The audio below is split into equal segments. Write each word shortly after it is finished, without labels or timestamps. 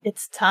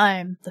It's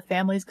time. The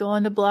family's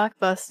going to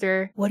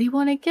Blockbuster. What do you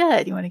want to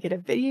get? You want to get a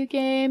video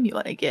game? You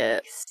want to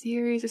get a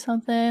series or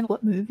something?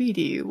 What movie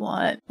do you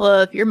want?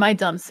 Well, if you're my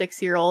dumb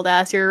 6-year-old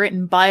ass, you're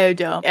written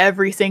Biodome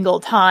every single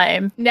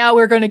time. Now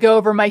we're going to go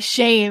over my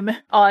shame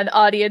on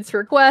audience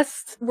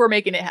requests. We're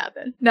making it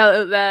happen.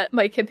 Now that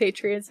my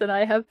compatriots and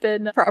I have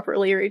been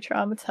properly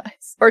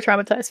re-traumatized, or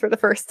traumatized for the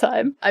first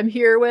time, I'm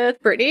here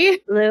with Brittany.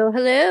 Hello,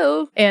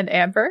 hello. And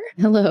Amber.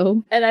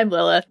 Hello. And I'm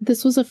Lilith.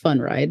 This was a fun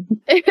ride.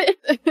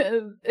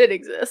 It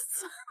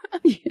exists.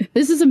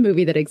 This is a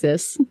movie that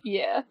exists.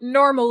 Yeah.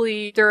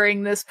 Normally,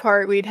 during this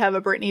part, we'd have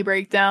a Brittany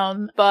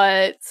breakdown,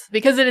 but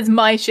because it is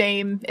my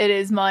shame, it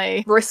is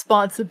my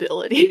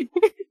responsibility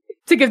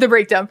to give the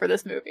breakdown for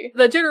this movie.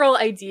 The general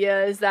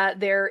idea is that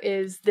there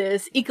is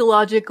this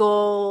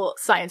ecological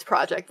science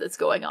project that's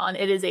going on.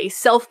 It is a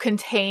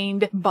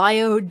self-contained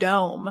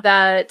biodome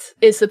that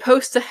is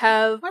supposed to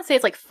have, I want to say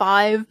it's like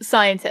 5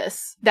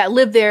 scientists that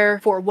live there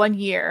for 1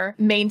 year,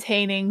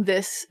 maintaining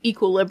this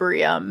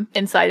equilibrium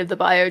inside of the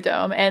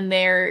biodome. And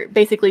they're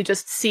basically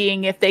just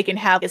seeing if they can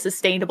have a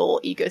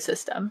sustainable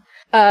ecosystem.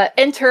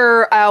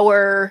 Enter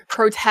our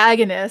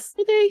protagonists,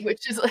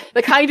 which is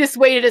the kindest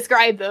way to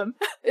describe them,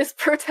 is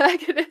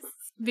protagonists.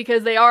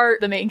 Because they are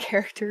the main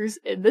characters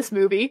in this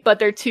movie, but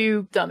they're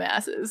 2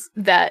 dumbasses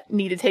that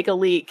need to take a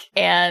leak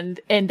and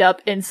end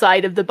up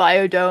inside of the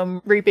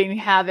biodome, reaping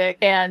havoc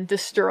and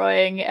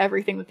destroying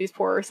everything that these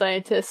poor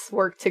scientists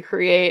work to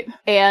create.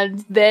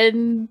 And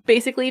then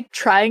basically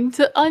trying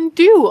to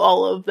undo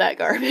all of that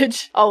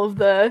garbage, all of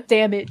the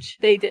damage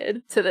they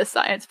did to this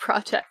science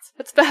project.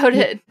 That's about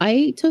it.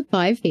 I took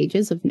 5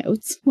 pages of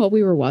notes while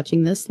we were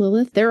watching this,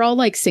 Lilith. They're all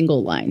like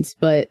single lines,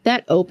 but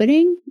that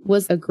opening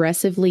was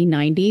aggressively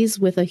 90s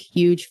with a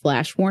huge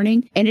flash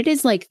warning, and it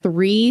is like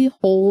 3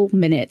 whole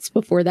minutes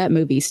before that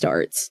movie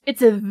starts.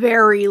 It's a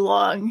very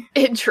long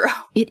intro.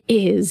 It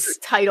is.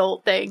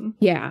 Title thing.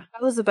 Yeah.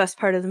 That was the best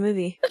part of the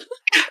movie.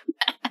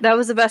 That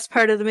was the best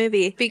part of the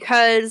movie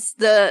because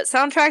the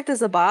soundtrack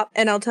is a bop,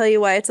 and I'll tell you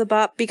why it's a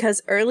bop,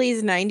 because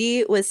early's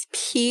 90 was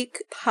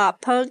peak pop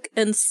punk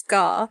and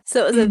ska.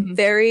 So it was a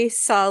very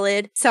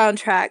solid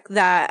soundtrack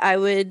that I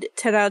would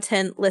 10 out of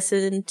 10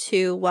 listen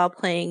to while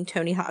playing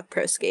Tony Hawk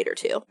Pro Skater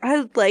 2.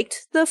 I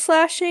liked the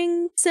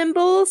flashing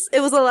symbols. It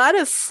was a lot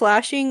of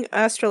flashing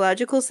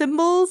astrological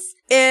symbols,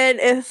 and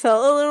it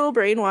felt a little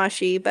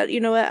brainwashy, but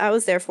you know what? I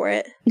was there for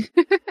it.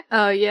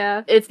 Oh,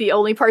 yeah. It's the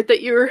only part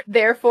that you were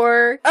there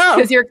for. Oh,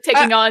 because you're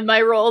taking on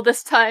my role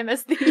this time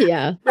as the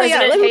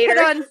resident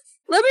hater.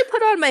 Let me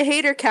put on my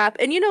hater cap,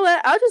 and you know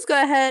what? I'll just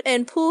go ahead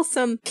and pull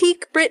some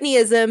peak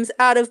Britneyisms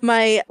out of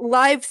my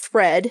live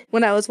thread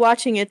when I was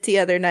watching it the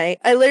other night.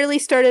 I literally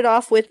started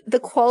off with,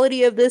 the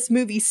quality of this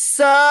movie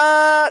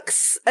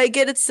sucks. I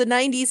get it's the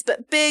 90s,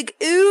 but big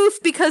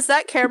oof, because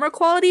that camera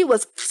quality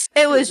was,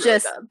 it was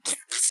just,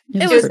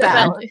 it was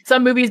bad.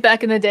 Some movies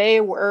back in the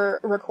day were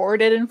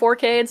recorded in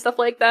 4K and stuff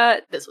like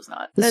that. This was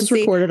not. This is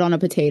recorded on a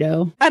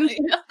potato. I'm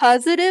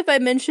positive I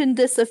mentioned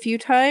this a few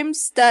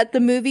times, that the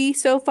movie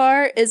so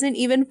far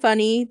isn't even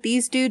funny.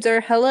 These dudes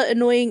are hella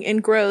annoying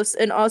and gross,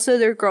 and also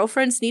their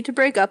girlfriends need to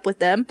break up with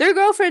them. Their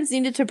girlfriends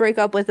needed to break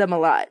up with them a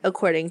lot,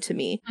 according to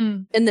me,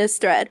 in this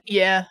thread.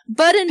 Yeah.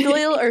 Bud and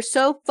Doyle are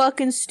so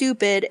fucking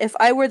stupid. If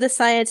I were the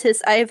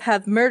scientist, I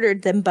have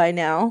murdered them by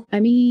now.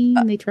 I mean,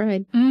 they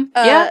tried.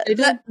 Yeah, they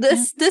did.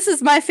 This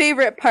is my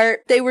favorite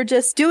part. They were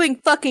just doing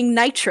fucking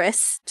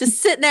nitrous.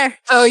 Just sitting there.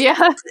 Oh, yeah.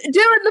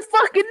 Doing the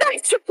fucking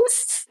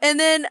nitrous. And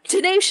then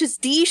Tenacious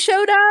D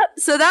showed up,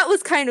 so that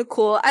was kind of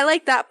cool. I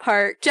like that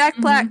part. Jack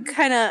Black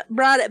kind of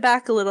brought it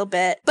back a little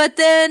bit. But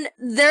then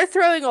they're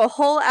throwing a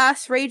whole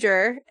ass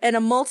rager and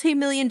a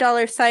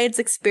multi-million-dollar science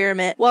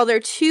experiment while their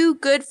 2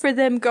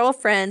 good-for-them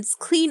girlfriends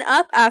clean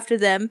up after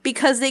them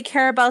because they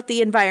care about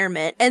the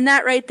environment. And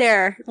that right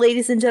there,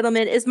 ladies and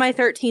gentlemen, is my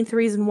 13th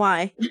reason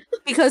why.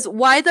 Because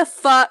why the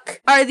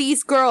fuck are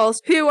these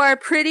girls who are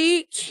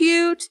pretty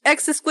cute,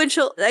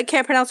 existential, I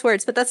can't pronounce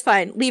words, but that's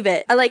fine. Leave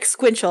it. I like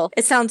squinchel.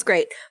 It sounds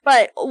great.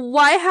 But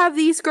why have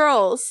these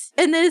girls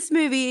in this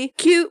movie,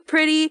 cute,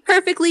 pretty,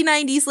 perfectly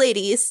 90s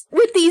ladies,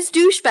 with these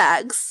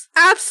douchebags?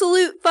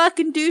 Absolute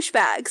fucking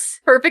douchebags.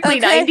 Perfectly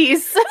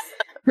 90s.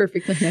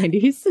 Perfectly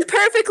 90s.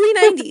 Perfectly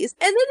 90s.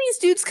 And then these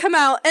dudes come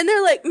out and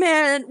they're like,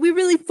 man, we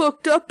really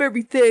fucked up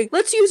everything.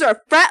 Let's use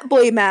our frat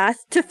boy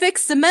math to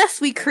fix the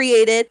mess we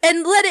created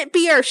and let it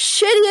be our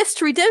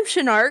shittiest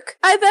redemption arc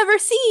I've ever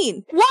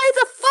seen. Why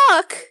the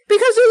fuck?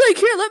 Because they're like,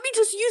 here, let me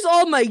just use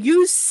all my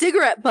used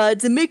cigarette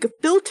buds and make a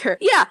filter.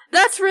 Yeah,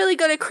 that's really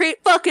gonna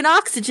create fucking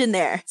oxygen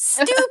there.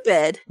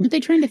 Stupid. Weren't they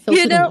trying to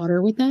filter the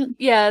water with that?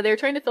 Yeah, they're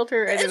trying to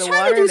filter either the water or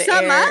the air. They're trying to do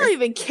something. I don't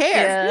even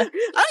care. Yeah.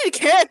 I don't even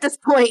care at this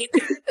point.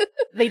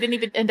 They didn't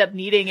even end up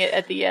needing it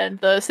at the end,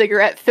 the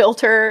cigarette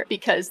filter,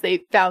 because they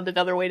found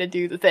another way to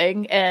do the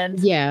thing.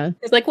 And yeah,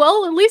 it's like,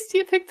 well, at least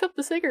you picked up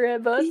the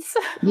cigarette butts.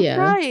 Yeah.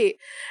 Right.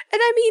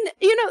 And I mean,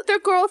 you know, their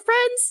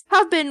girlfriends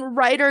have been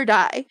ride or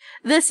die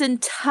this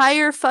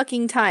entire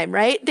fucking time,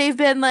 right? They've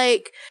been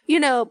like, you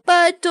know,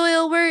 Bud,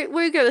 Doyle,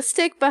 we're gonna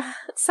stick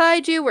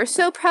beside you. We're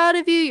so proud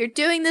of you. You're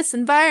doing this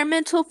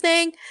environmental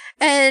thing.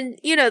 And,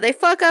 they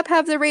fuck up,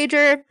 have the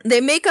rager. They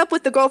make up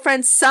with the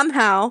girlfriends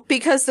somehow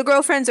because the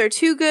girlfriends are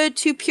too good,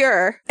 too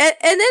pure. And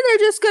then they're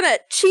just gonna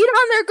cheat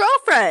on their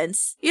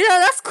girlfriends.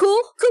 That's cool.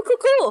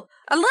 Cool.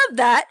 I love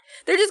that.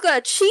 They're just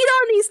gonna cheat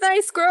on these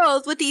nice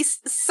girls with these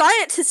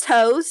scientist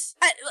hoes.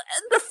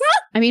 The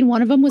fuck? I mean,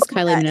 one of them was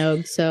Kylie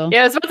Minogue, so...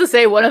 Yeah, I was about to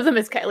say one of them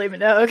is Kylie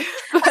Minogue.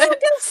 I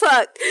don't give a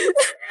fuck.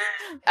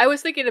 I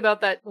was thinking about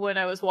that when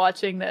I was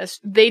watching this.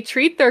 They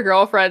treat their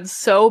girlfriends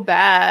so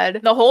bad.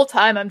 The whole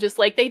time I'm just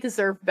like, they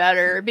deserve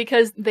better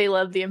because they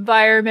love the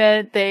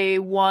environment. They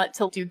want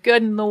to do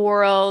good in the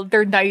world.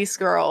 They're nice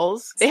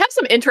girls. They have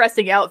some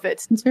interesting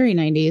outfits. It's very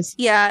 90s.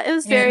 Yeah, it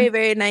was very,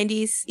 very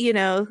 90s,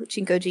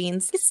 Jinko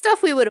jeans. It's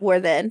stuff we would have wore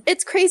then.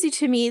 It's crazy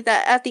to me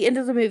that at the end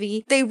of the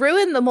movie, they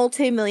ruin the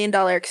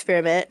multi-million-dollar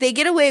experiment. They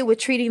get away with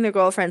treating their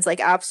girlfriends like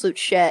absolute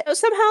shit. So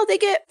somehow they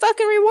get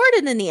fucking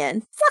rewarded in the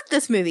end. Fuck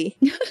this movie.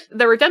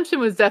 The redemption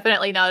was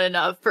definitely not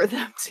enough for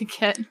them to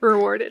get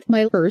rewarded.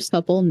 My first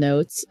couple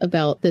notes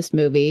about this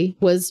movie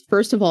was,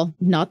 first of all,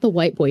 not the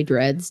white boy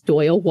dreads,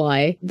 Doyle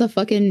Y, the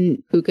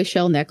fucking puka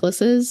shell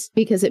necklaces,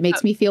 because it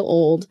makes me feel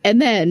old. And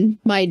then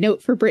my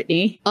note for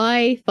Brittany,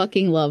 I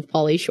fucking love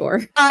Pauly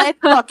Shore. I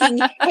fucking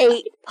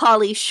hate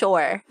Pauly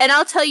Shore. And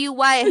I'll tell you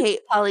why I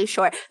hate Pauly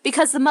Shore.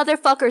 Because the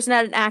motherfucker's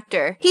not an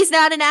actor. He's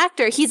not an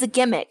actor. He's a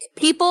gimmick.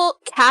 People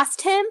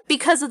cast him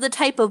because of the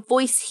type of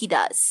voice he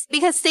does.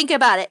 Because think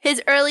about it.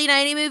 His early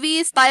 90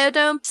 movies,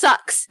 Biodome,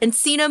 sucks.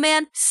 Encino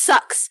Man,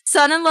 sucks.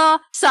 Son-in-Law,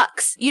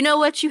 sucks. You know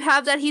what you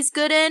have that he's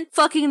good in?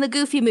 Fucking the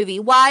Goofy movie.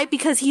 Why?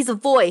 Because he's a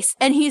voice.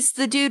 And he's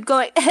the dude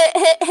going, hit,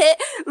 hit, hit,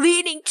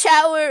 leaning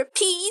tower,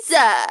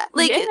 pizza.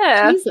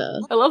 Yeah.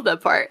 Pizza. I love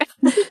that part.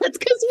 That's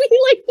because we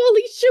like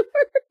Pauly Shore.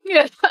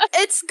 Yeah.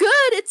 It's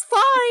good, it's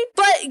fine.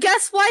 But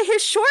guess why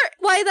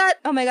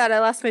oh my god, I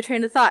lost my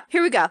train of thought.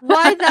 Here we go.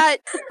 Why that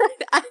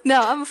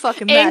no, I'm a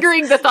fucking mess.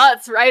 Angering the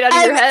thoughts right out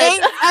of your head.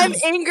 I'm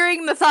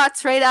angering the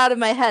thoughts right out of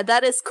my head.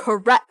 That is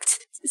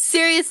correct.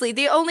 Seriously,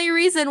 the only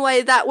reason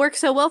why that works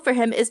so well for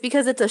him is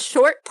because it's a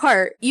short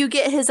part. You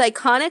get his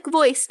iconic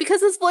voice,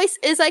 because his voice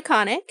is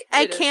iconic.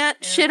 I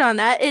can't shit on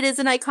that. It is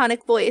an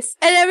iconic voice.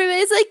 And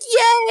everybody's like,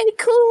 yay,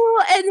 cool.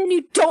 And then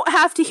you don't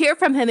have to hear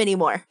from him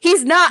anymore.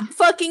 He's not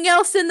fucking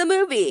else in the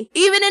movie.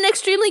 Even an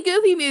extremely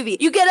goofy movie.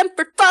 You get him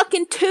for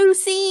fucking 2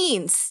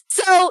 scenes.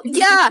 So,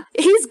 yeah,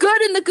 he's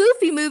good in the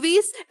Goofy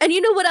movies. And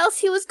you know what else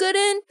he was good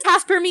in?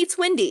 Casper Meets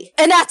Wendy.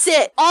 And that's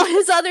it. All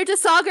his other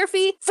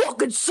discography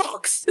fucking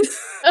sucks.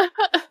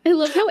 I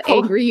love how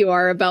angry you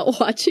are about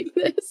watching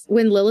this.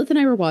 When Lilith and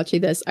I were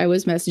watching this, I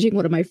was messaging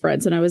one of my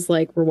friends and I was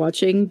like, we're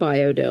watching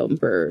Biodome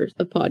for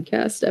the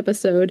podcast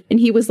episode. And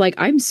he was like,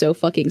 I'm so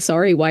fucking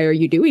sorry. Why are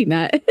you doing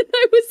that? And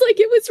I was like,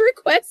 it was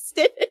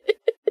requested.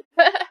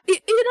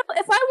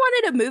 If I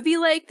wanted a movie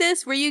like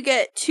this where you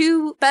get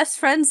 2 best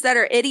friends that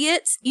are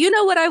idiots, you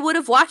know what I would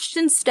have watched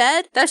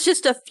instead? That's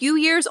just a few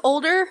years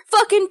older?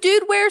 Fucking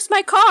Dude, Where's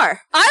My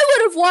Car? I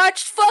would have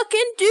watched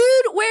fucking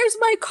Dude, Where's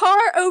My Car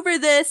over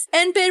this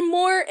and been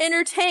more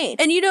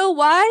entertained. And you know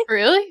why?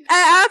 Really?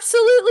 I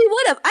absolutely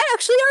would have. I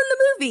actually own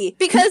the movie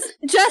because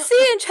Jesse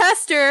and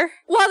Chester,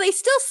 while they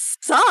still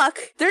suck,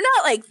 they're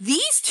not like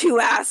these 2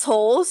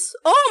 assholes.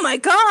 Oh my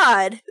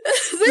god.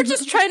 They're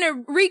just trying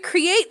to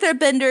recreate their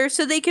bender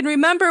so they can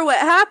remember what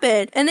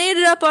happened, and they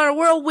ended up on a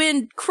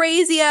whirlwind,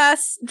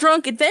 crazy-ass,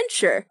 drunk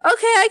adventure.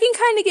 Okay, I can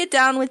kind of get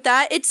down with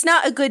that. It's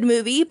not a good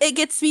movie. It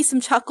gets me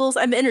some chuckles.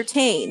 I'm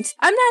entertained.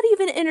 I'm not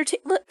even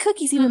entertained. Look,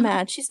 Cookie's even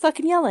mad. She's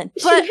fucking yelling.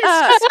 But,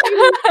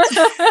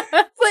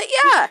 but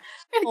yeah.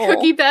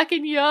 Cookie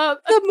backing you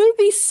up. The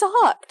movie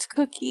sucked,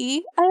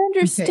 Cookie. I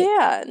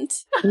understand.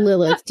 Okay.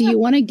 Lilith, do you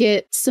want to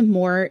get some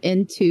more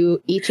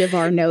into each of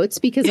our notes?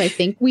 Because I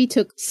think we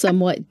took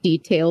somewhat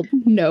detailed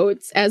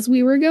notes as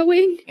we were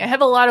going. I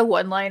have a lot of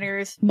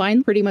one-liners.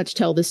 Mine pretty much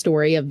tell the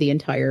story of the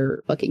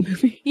entire fucking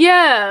movie.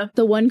 Yeah.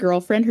 The one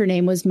girlfriend, her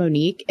name was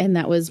Monique, and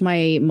that was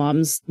my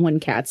mom's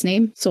one cat's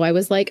name. So I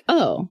was like,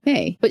 oh,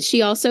 hey. But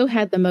she also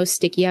had the most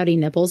sticky outy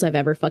nipples I've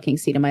ever fucking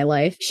seen in my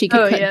life. She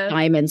could cut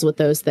diamonds with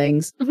those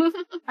things.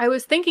 I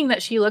was thinking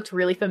that she looked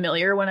really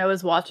familiar when I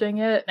was watching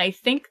it. I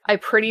think I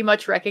pretty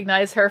much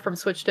recognized her from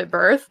Switched at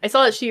Birth. I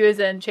saw that she was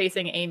in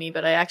Chasing Amy,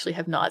 but I actually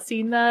have not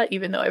seen that,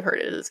 even though I've heard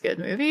it is a good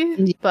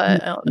movie.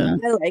 But I don't know.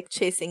 I like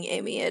Chasing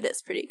Amy. It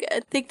is pretty good. I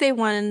think they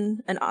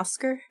won an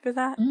Oscar for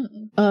that.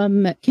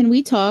 Can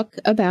we talk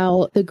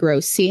about the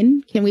gross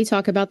scene? Can we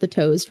talk about the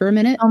toes for a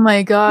minute? Oh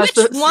my gosh.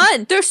 Which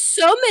one? There's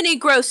so many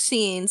gross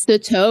scenes. The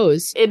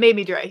toes. It made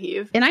me dry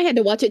heave. And I had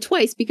to watch it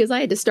twice because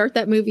I had to start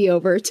that movie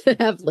over to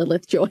have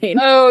Lilith join.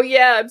 Oh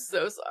yeah, I'm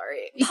so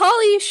sorry.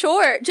 Pauly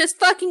Shore just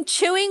fucking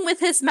chewing with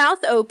his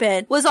mouth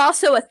open was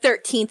also a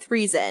 13th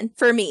reason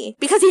for me.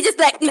 Because he just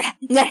like, nah,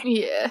 nah,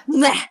 yeah.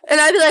 nah. And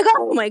I'd be like,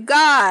 oh my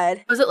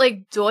god. Was it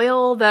like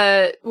Doyle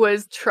that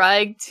was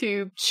trying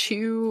to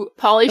chew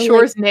Pauly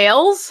Shore's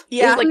nails?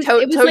 Yeah. Like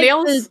it was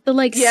toenails?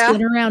 Like the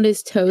skin around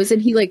his toes,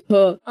 and he like,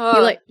 he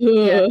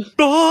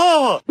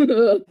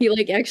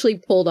like actually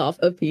pulled off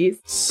a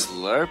piece.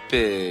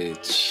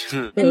 Slurpage.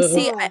 And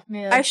see,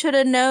 I should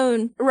have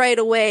known right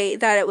away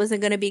that that it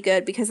wasn't going to be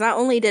good because not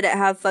only did it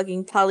have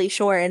fucking Pauly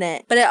Shore in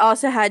it, but it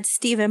also had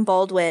Stephen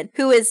Baldwin,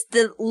 who is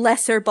the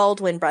lesser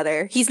Baldwin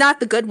brother. He's not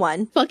the good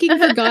one. Fucking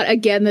forgot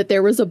again that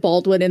there was a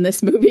Baldwin in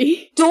this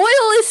movie.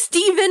 Doyle is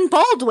Stephen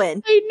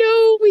Baldwin. I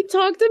know, we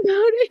talked about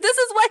it. This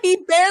is why he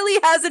barely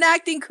has an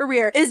acting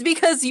career, is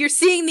because you're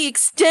seeing the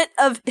extent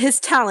of his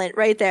talent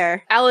right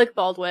there. Alec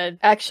Baldwin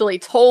actually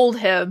told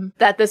him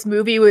that this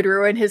movie would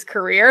ruin his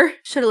career.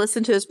 Should have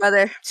listened to his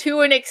brother.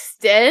 To an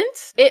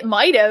extent, it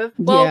might have.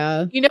 Well,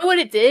 Yeah. you know what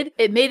it did?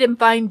 It made him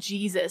find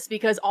Jesus,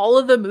 because all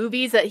of the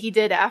movies that he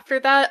did after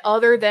that,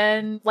 other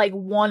than like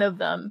one of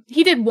them,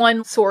 he did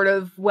one sort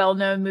of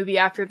well-known movie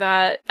after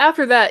that.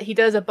 After that, he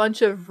does a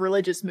bunch of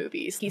religious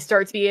movies. He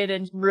starts being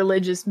in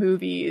religious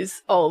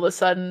movies all of a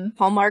sudden.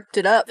 Hallmarked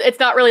it up. It's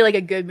not really like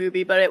a good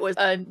movie, but it was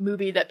a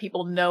movie that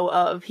people know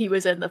of. He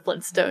was in the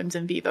Flintstones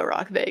and Viva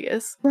Rock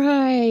Vegas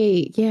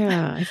Right.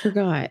 Yeah, I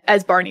forgot.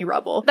 as Barney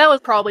Rubble. That was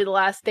probably the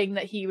last thing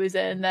that he was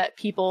in that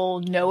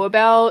people know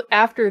about.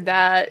 After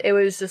that, it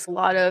was just a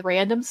lot of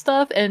random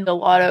stuff and a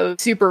lot of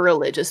super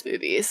religious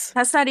movies.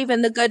 That's not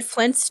even the good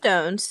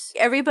Flintstones.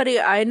 Everybody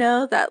I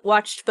know that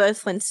watched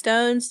both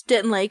Flintstones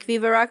didn't like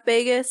Viva Rock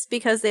Vegas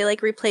because they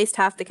like replaced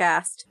half the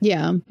cast.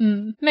 Yeah.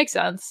 Makes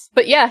sense.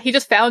 But yeah, he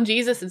just found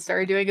Jesus and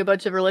started doing a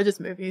bunch of religious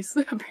movies,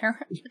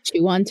 apparently.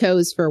 Chew on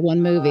toes for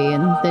one movie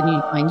and then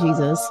you find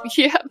Jesus.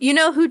 Yeah. You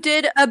know who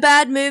did a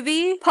bad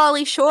movie?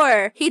 Pauly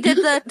Shore. He did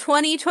the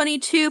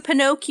 2022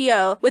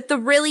 Pinocchio with the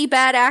really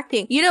bad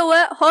acting. You know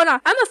what? Hold on.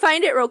 I'm gonna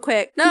find it real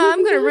quick. No,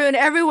 I'm gonna ruin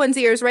everyone's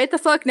ears right the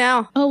fuck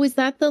now. Oh, is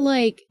that the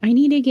like, I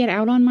need to get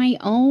out on my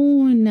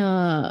own?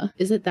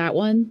 Is it that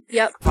one?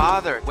 Yep.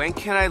 Father, when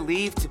can I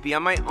leave to be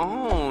on my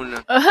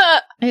own?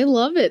 I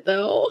love it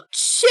though.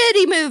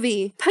 Shitty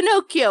movie.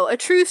 Pinocchio, a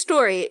true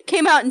story. It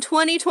came out in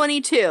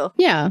 2022.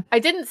 Yeah. I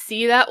didn't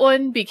see that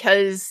one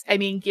because, I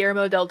mean,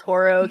 Guillermo del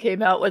Toro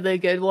came out with a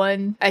good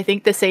one, I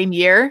think the same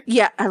year.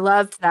 Yeah, I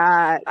loved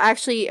that.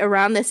 Actually,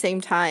 around the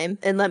same time.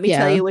 And let me Yeah.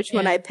 tell you which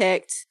one Yeah. I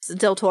picked. It's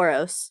Del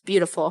Toro's.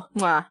 Beautiful.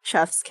 Mwah.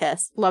 Chef's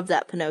kiss. Love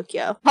that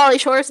Pinocchio. Pauly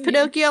Shore's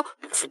Pinocchio.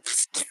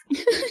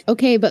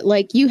 Okay, but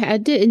like you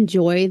had to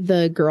enjoy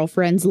the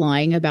girlfriends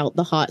lying about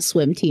the hot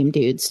swim team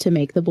dudes to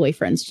make the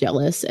boyfriends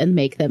jealous and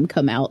make them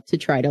come out to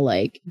try to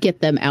like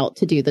get them out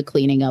to do the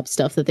cleaning up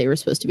stuff that they were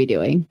supposed to be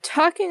doing.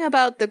 Talking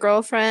about the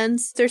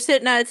girlfriends, they're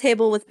sitting at a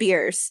table with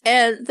beers,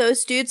 and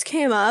those dudes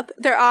came up.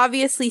 They're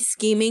obviously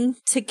scheming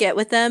to get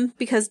with them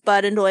because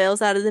Bud and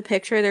Doyle's out of the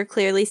picture. They're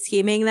clearly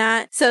scheming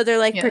that. So they're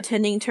like Yeah.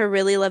 pretending to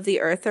really love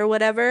the earth or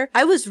whatever.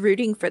 I was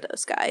rooting for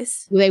those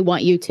guys. They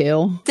want you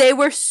to, They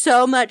were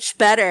so much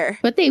better.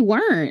 but they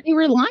weren't. They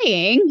were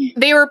lying.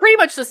 They were pretty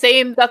much the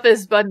same stuff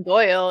as Bud and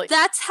Doyle.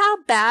 That's how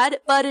bad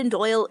Bud and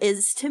Doyle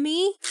is to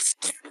me.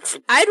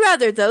 I'd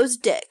rather those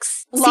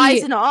dicks.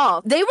 Lies and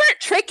all. They weren't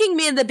tricking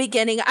me in the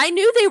beginning. I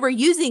knew they were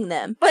using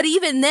them. But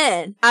even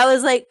then, I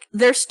was like,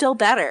 they're still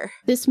better.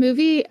 This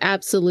movie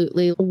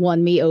absolutely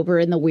won me over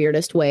in the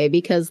weirdest way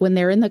because when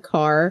they're in the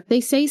car,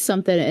 they say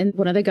something and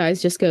one of the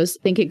guys just goes,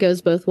 think it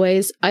goes both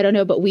ways. I don't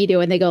know, but we do.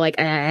 And they go like,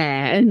 ah.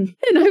 And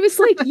I was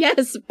like,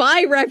 yes,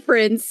 bi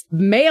reference,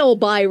 male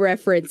bi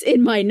reference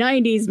in my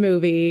 90s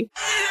movie.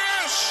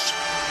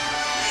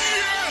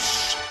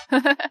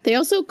 They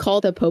also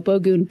call the Popo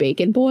Goon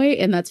Bacon Boy,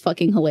 and that's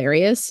fucking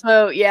hilarious.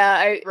 Oh, yeah,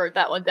 I wrote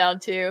that one down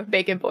too.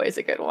 Bacon Boy is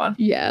a good one.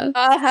 Yeah.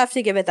 I'll have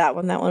to give it that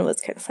one. That one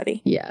was kind of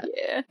funny. Yeah.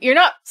 Yeah. You're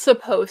not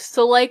supposed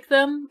to like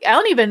them. I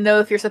don't even know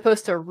if you're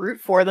supposed to root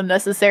for them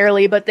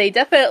necessarily, but they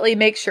definitely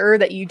make sure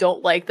that you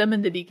don't like them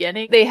in the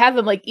beginning. They have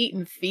them like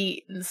eating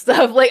feet and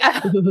stuff. Like,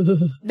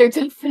 they're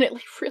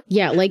definitely really.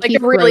 Yeah, like he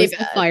Like, really throws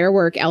the bad.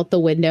 firework out the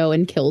window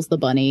and kills the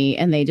bunny,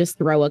 and they just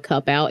throw a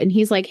cup out, and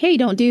he's like, hey,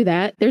 don't do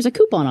that. There's a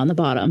coupon on the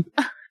bottom.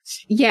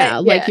 Yeah,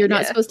 like you're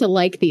not supposed to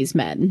like these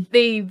men.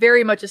 They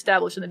very much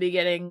establish in the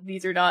beginning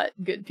these are not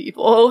good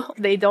people.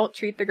 They don't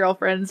treat their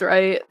girlfriends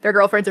right. Their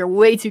girlfriends are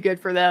way too good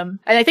for them.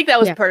 And I think that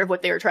was Yeah. part of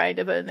what they were trying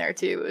to put in there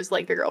too. It was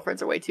like their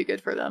girlfriends are way too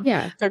good for them.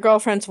 Yeah. Their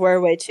girlfriends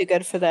were way too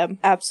good for them.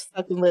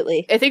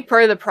 Absolutely. I think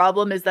part of the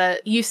problem is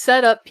that you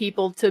set up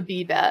people to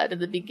be bad in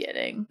the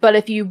beginning. But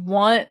if you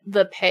want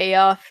the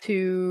payoff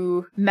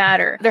to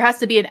matter, there has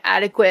to be an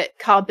adequate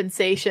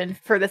compensation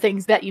for the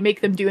things that you make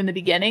them do in the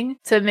beginning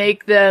to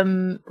make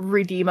them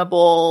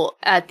redeemable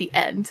at the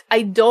end.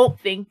 I don't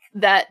think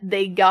that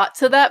they got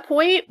to that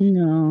point.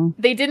 No.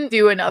 They didn't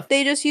do enough.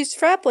 They just used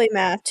frat boy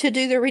math to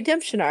do the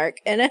redemption arc.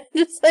 And I'm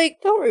just like,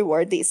 don't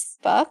reward these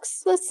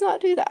fucks. Let's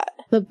not do that.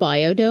 The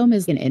biodome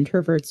is an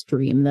introvert's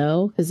dream,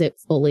 though, because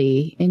it's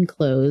fully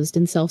enclosed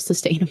and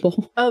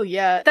self-sustainable. Oh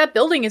yeah, that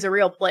building is a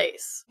real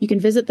place. You can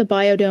visit the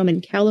biodome in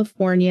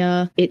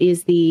California. It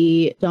is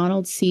the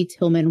Donald C.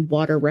 Tillman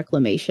Water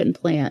Reclamation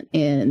Plant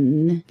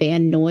in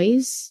Van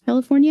Nuys,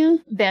 California.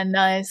 Van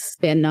Nuys. Nuys.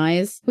 Van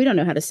Nuys. We don't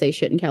know how to say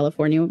shit in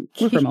California.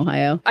 We're from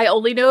Ohio. I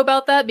only know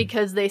about that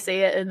because they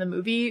say it in the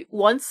movie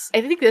once.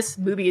 I think this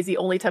movie is the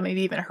only time I've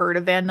even heard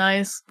of Van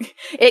Nuys.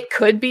 It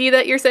could be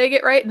that you're saying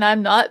it right and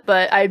I'm not,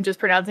 but I'm just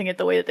pronouncing it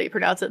the way that they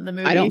pronounce it in the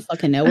movie. I don't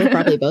fucking know. We're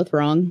probably both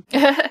wrong.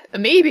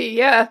 Maybe,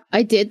 yeah.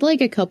 I did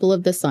like a couple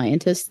of the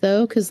scientists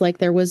though, because like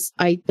there was,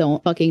 I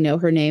don't fucking know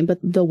her name, but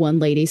the one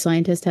lady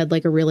scientist had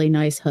like a really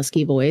nice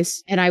husky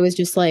voice. And I was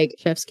just like,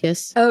 chef's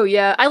kiss. Oh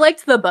yeah, I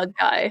liked the bug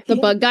guy. The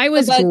bug guy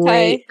was bug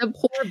great. The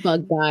poor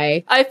bug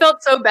guy. I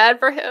felt so bad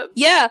for him.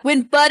 Yeah,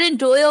 when Bud and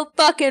Doyle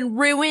fucking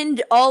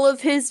ruined all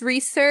of his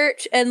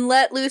research and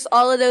let loose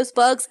all of those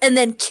bugs and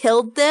then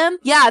killed them.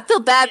 Yeah, I feel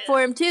bad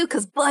for him too,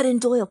 because Bud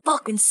and Doyle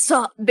fucking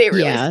suck. They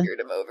really Yeah. screwed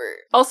him over.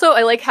 Also,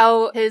 I like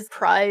how his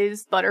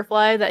prized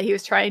butterfly that he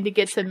was trying to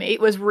get to mate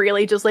was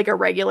really just like a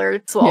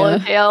regular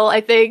swallowtail,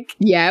 I think.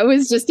 Yeah, it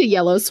was just a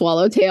yellow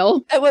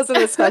swallowtail. It wasn't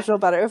a special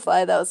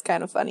butterfly. That was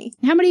kind of funny.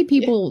 How many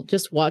people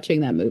just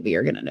watching that movie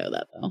are gonna know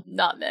that though?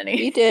 Not many.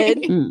 He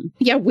did.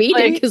 Yeah, we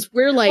did Like- because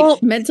we're like Well-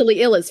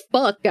 mentally ill as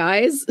fuck,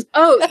 guys.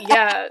 Oh,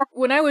 yeah.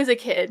 When I was a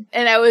kid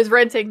and I was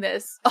renting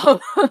this,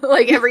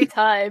 like every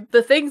time,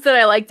 the things that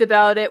I liked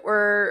about it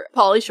were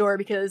Pauly Shore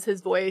because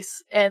his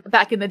voice. And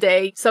back in the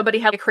day, somebody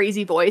had a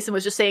crazy voice and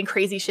was just saying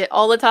crazy shit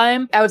all the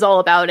time. I was all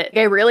about it.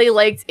 I really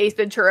liked Ace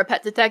Ventura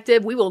Pet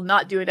Detective. We will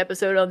not do an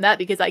episode on that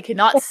because I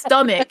cannot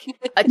stomach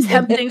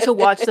attempting to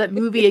watch that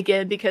movie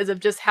again because of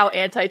just how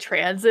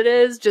anti-trans it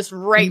is, just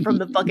right from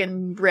the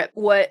fucking rip.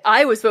 What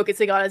I was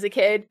focusing on as a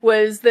kid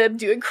was them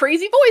doing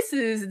crazy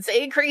voices and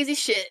saying crazy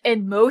shit.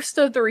 And most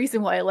of the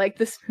reason why I like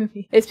this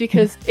movie is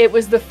because it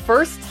was the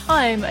first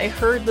time I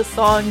heard the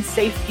song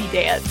Safety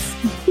Dance.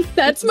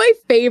 That's my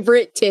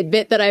favorite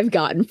tidbit that I've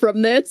gotten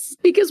from this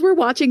because we're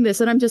watching this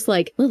and I'm just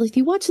like, Lilith,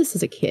 you watched this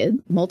as a kid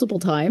multiple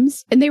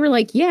times? And they were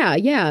like,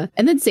 yeah.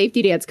 And then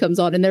Safety Dance comes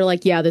on and they're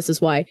like, yeah, this is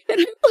why. And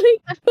I'm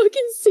like,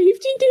 fucking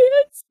Safety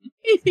Dance?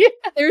 Yeah.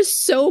 There's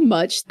so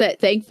much that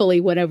thankfully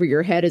went over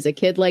your head as a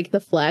kid, like the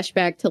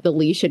flashback to the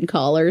leash and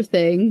collar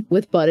thing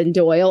with Bud and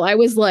Doyle. I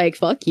was like,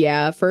 fuck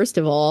yeah, first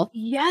of all.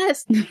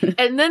 Yes.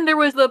 And then there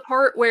was the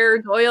part where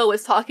Doyle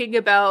was talking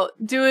about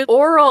doing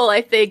oral,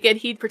 I think, and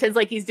he pretends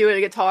like he's doing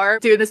a guitar,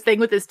 doing this thing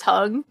with his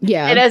tongue.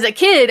 Yeah. And as a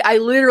kid, I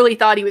literally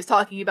thought he was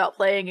talking about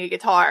playing a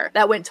guitar.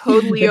 That went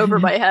totally over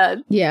my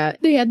head. Yeah,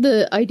 they had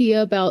the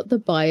idea about the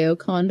bio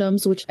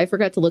condoms, which I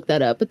forgot to look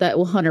that up, but that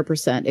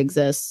 100%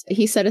 exists.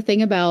 He said a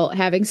thing about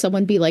having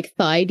someone be like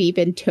thigh deep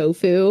in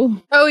tofu.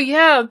 Oh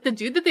yeah, the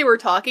dude that they were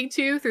talking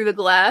to through the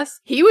glass,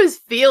 he was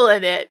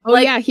feeling it. Oh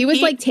yeah, he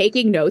was like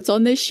taking notes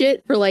on this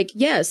shit for like,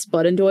 yes,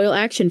 Bud and Doyle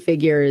action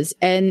figures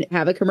and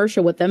have a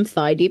commercial with them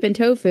thigh deep in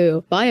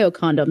tofu. Bio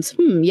condoms.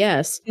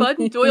 Yes. Bud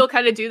and Doyle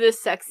kind of do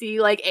this sexy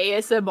like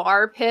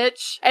ASMR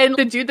pitch, and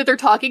the dude that they're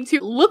talking to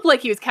looked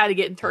like he was kind of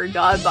getting turned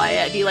on by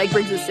it. He like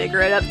brings a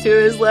cigarette up to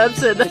his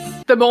lips, and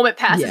the moment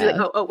passes, Yeah.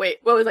 like, oh wait,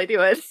 what was I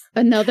doing?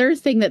 Another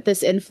thing that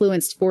this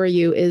influenced for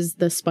you is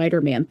the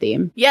Spider-Man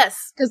theme.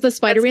 Yes. Because the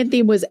Spider-Man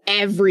theme was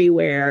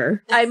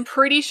everywhere. I'm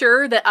pretty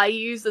sure that I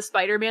use the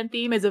Spider-Man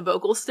theme as a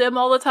vocal stim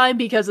all the time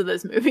because of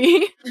this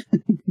movie.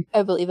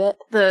 I believe it.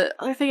 The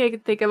other thing I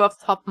could think of off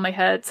the top of my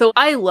head. So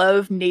I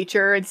love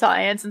nature and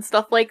science and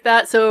stuff like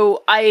that.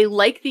 So I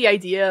like the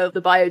idea of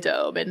the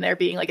biodome and there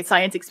being like a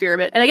science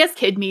experiment. And I guess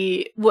Kid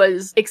Me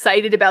was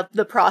excited about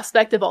the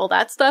prospect of all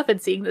that stuff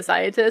and seeing the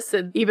scientists.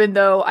 And even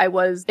though I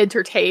was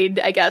entertained,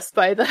 I guess,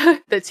 by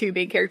the two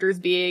main characters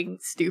being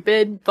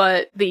stupid,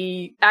 but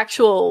the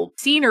actual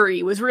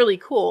scenery was really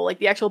cool. Like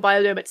the actual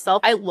biodome itself.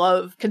 I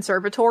love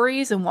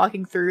conservatories and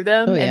walking through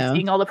them and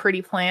seeing all the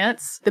pretty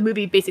plants. The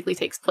movie basically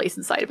takes place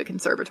inside of a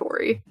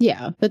conservatory.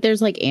 Yeah, but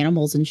there's like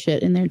animals and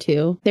shit in there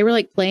too. They were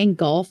like playing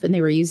golf and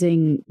they were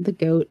using the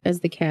goat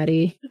as the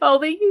caddy. Oh,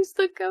 they used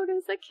the goat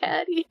as a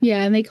caddy.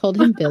 Yeah, and they called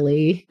him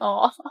Billy.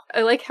 Aw.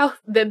 I like how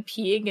them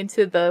peeing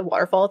into the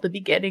waterfall at the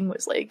beginning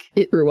was like,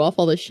 It threw off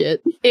all the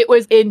shit. it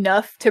was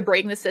enough to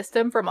bring the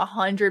system from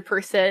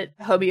 100%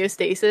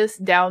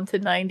 homeostasis down to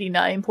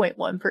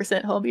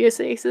 99.1%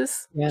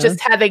 homeostasis. Yeah. Just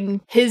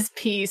having his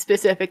pee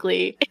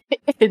specifically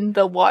in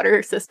the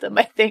water system,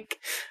 I think.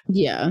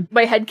 Yeah.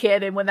 My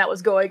headcanon when that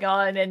was going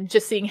on and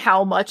just seeing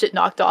how much it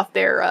knocked off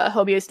their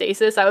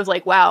homeostasis, I was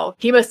like, wow,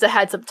 he must have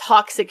had some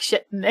toxic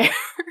shit in there.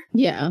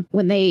 Yeah.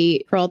 When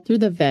they crawled through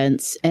the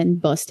vents and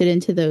busted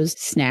into those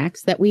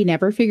snacks that we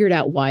never figured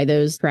out why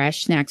those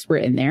trash snacks were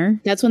in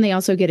there. That's when they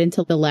also get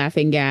into the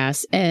laughing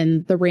gas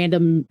and the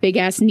random big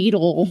ass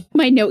needle.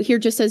 My note here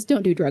just says,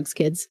 don't do drugs,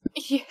 kids.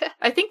 Yeah.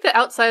 I think the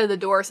outside of the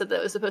door said that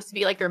it was supposed to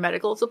be like their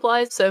medical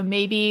supplies. So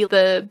maybe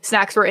the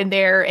snacks were in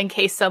there in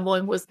case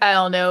someone was, I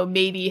don't know,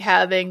 maybe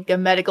having a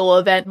medical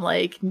event,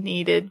 like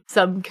needed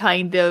some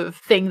kind of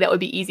thing that would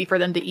be easy for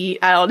them to eat.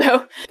 I don't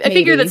know. I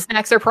figure that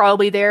snacks are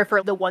probably there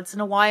for the once in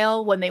a while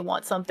when they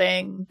want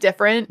something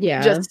different.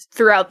 Yeah. Just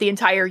throughout the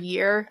entire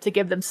year to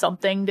give them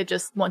something to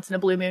just once in a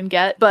blue moon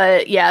get.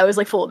 But yeah, it was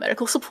like full of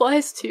medical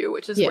supplies too,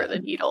 which is where the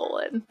needle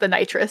and the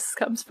nitrous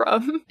comes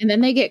from. And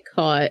then they get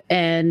caught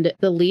and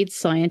the lead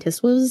scientist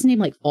scientist, what was his name?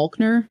 Like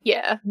Faulkner?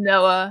 Yeah,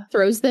 Noah.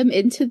 Throws them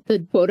into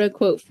the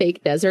quote-unquote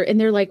fake desert, and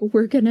they're like,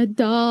 we're gonna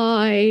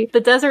die. The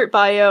desert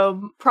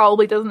biome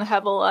probably doesn't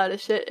have a lot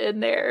of shit in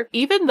there.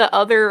 Even the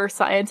other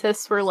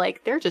scientists were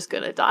like, they're just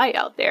gonna die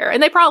out there.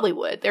 And they probably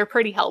would. They're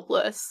pretty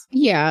helpless.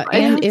 Yeah, by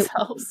and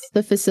themselves.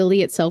 the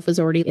facility itself was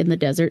already in the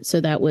desert,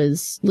 so that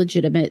was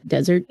legitimate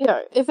desert. Yeah,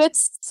 if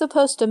it's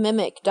supposed to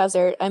mimic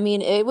desert, I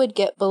mean, it would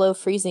get below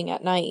freezing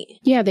at night.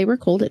 Yeah, they were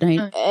cold at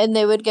night, And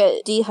they would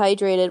get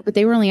dehydrated. but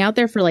they were only out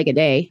there for like a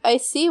day. I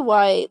see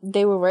why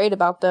they were worried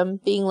about them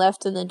being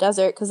left in the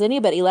desert, because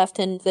anybody left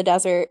in the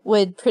desert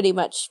would pretty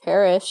much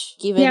perish,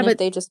 even if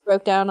they just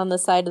broke down on the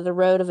side of the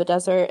road of a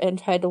desert and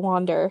tried to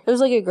wander. It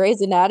was like a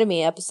Grey's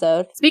Anatomy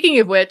episode. Speaking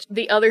of which,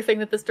 the other thing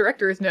that this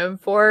director is known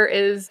for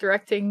is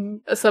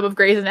directing some of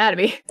Grey's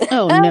Anatomy.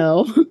 Oh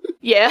no.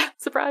 Yeah,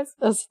 surprise.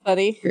 That's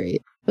funny.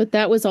 Great. But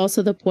that was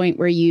also the point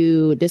where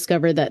you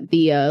discover that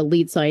the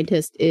lead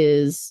scientist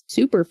is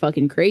super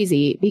fucking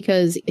crazy,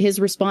 because his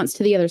response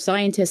to the other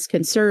scientist's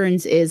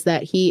concerns is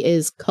that he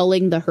is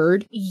culling the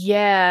herd.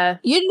 Yeah.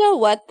 You know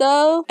what,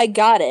 though? I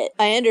got it.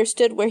 I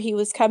understood where he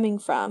was coming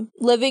from.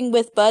 Living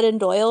with Bud and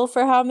Doyle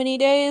for how many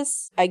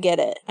days? I get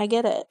it. I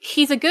get it.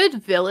 He's a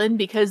good villain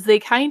because they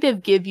kind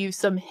of give you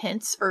some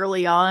hints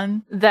early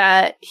on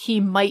that he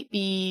might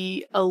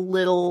be a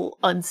little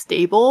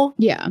unstable.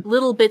 Yeah.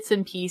 Little bits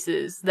and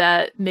pieces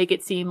that make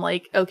it seem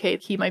like, okay,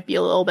 he might be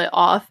a little bit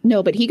off.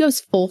 No, but he goes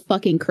full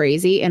fucking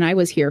crazy, and I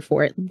was here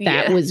for it.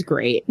 That Yeah. was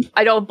great.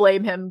 I don't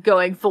blame him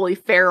going fully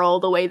feral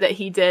the way that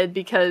he did,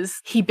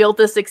 because he built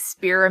this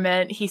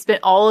experiment. He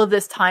spent all of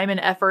this time and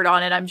effort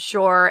on it, I'm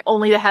sure,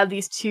 only to have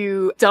these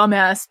two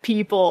dumbass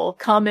people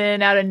come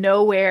in out of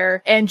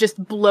nowhere and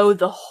just blow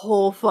the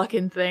whole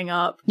fucking thing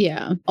up.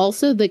 Yeah.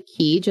 Also, the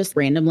key just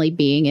randomly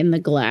being in the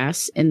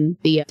glass in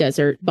the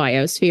desert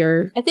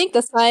biosphere. I think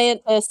the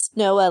scientist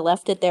Noah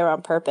left it there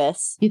on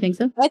purpose. You think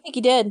so? I think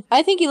he did.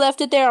 I think he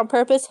left it there on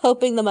purpose,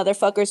 hoping the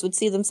motherfuckers would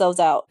see themselves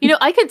out. You know,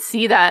 I could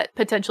see that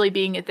potentially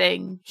being a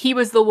thing. He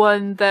was the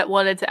one that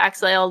wanted to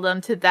exile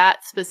them to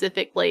that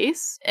specific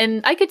place.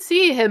 And I could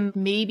see him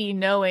maybe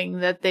knowing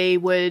that they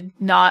would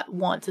not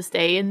want to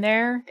stay in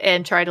there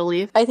and try to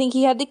leave. I think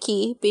he had the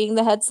key, being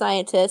the head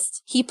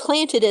scientist. He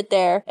planted it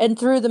there and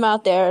threw them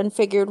out there and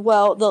figured,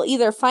 well, they'll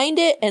either find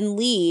it and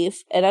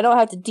leave, and I don't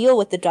have to deal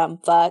with the dumb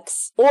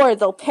fucks, or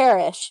they'll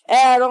perish, and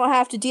I don't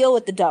have to deal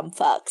with the dumb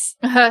fucks.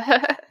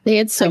 They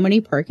had so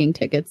many parking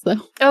tickets, though.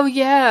 Oh,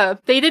 yeah.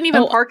 They didn't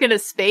even Oh. park in a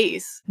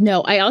space.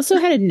 No, I also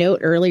had a note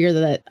earlier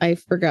that I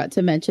forgot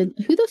to mention.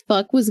 Who the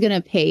fuck was going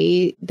to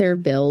pay their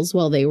bills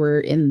while they were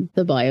in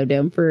the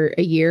biodome for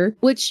a year?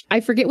 Which I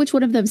forget which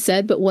one of them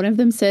said, but one of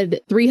them said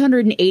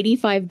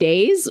 385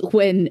 days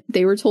when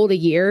they were told a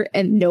year,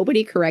 and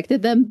nobody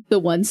corrected them. The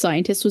one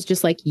scientist was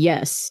just like,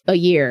 yes, a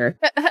year.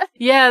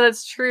 Yeah,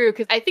 that's true.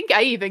 Because I think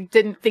I even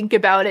didn't think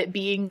about it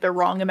being the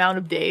wrong amount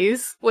of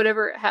days,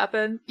 whatever it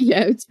happened.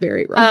 Yeah, it's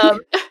very wrong.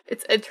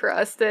 It's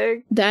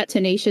interesting. That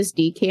Tenacious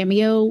D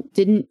cameo,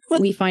 didn't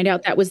we find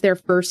out that was their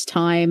first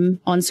time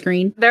on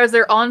screen? That was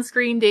their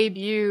on-screen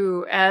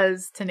debut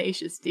as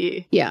Tenacious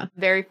D. Yeah.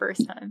 Very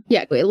first time.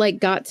 Yeah, it like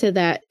got to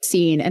that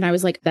scene and I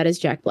was like, that is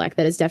Jack Black.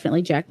 That is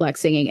definitely Jack Black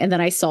singing. And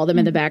then I saw them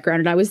in the background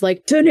and I was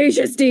like,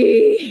 Tenacious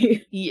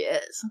D!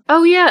 Yes.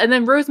 Oh, yeah. And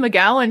then Rose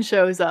McGowan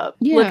shows up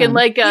Yeah. looking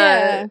like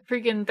Yeah. a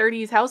freaking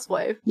 30s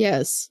housewife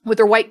Yes. with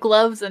her white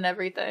gloves and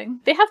everything.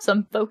 They have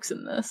some folks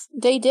in this.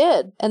 They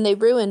did, and they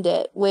ruined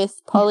it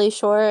with Pauly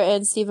Shore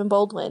and Stephen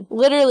Baldwin.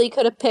 Literally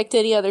could have picked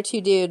any other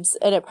two dudes,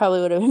 and it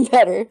probably would have been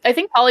better. I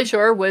think Pauly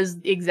Shore was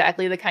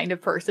exactly the kind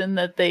of person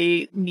that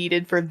they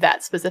needed for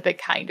that specific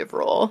kind of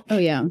role. Oh,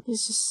 yeah.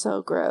 He's just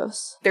so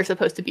gross. They're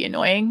supposed to be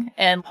annoying,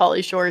 and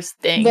Pauly Shore's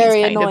thing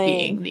Very is kind annoying. of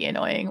being the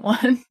annoying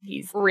one.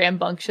 He's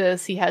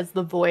rambunctious, he has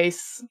the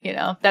voice, you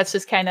know, that's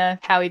just kind of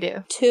how he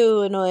do.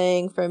 Too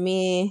annoying for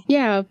me.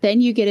 Yeah.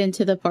 Then you get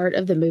into the part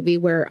of the movie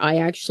where I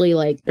actually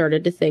like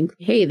started to think,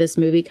 hey, this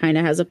movie kind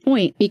of has a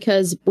point,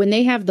 because when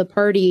they have the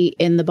party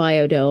in the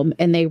biodome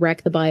and they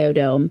wreck the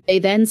biodome, they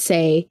then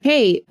say,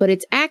 hey, but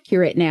it's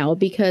accurate now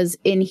because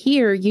in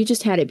here you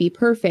just had it be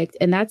perfect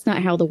and that's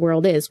not how the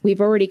world is.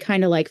 We've already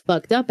kind of like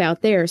fucked up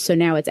out there, so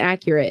now it's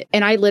accurate.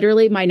 And I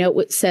literally, my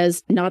note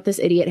says, not this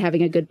idiot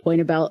having a good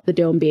point about the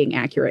dome being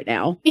accurate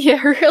now.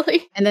 Yeah,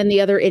 really? And then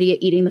the other idiot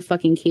eating the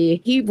fucking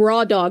key. He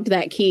raw dogged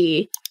that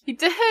key. He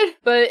did,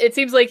 but it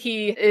seems like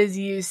he is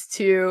used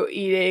to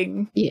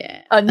eating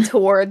Yeah.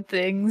 untoward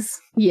things.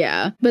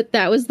 Yeah, but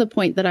that was the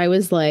point that I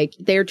was like,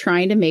 they're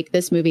trying to make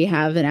this movie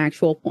have an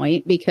actual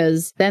point,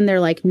 because then they're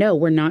like, no,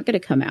 we're not going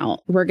to come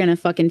out. We're going to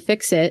fucking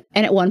fix it.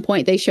 And at one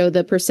point they show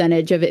the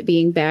percentage of it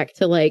being back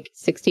to like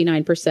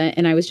 69%.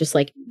 And I was just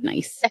like,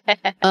 nice. They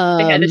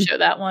had to show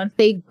that one.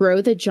 They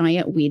grow the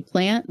giant weed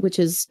plant, which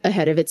is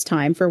ahead of its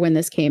time for when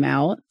this came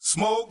out.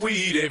 Smoke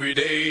weed every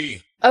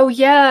day. Oh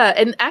yeah,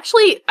 and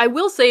actually I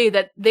will say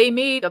that they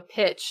made a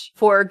pitch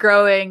for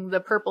growing the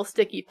purple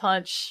sticky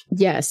punch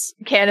Yes.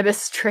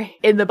 cannabis strain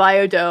in the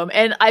biodome,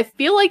 and I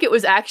feel like it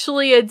was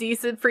actually a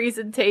decent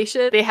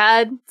presentation. They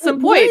had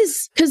some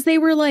points. Because they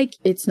were like,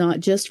 it's not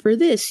just for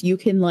this. You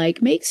can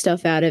like make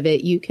stuff out of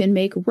it. You can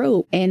make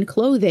rope and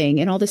clothing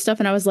and all this stuff.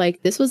 And I was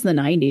like, this was the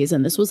 90s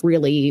and this was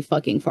really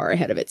fucking far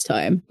ahead of its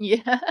time.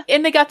 Yeah,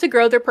 and they got to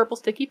grow their purple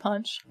sticky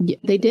punch. Yeah,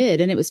 they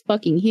did. And it was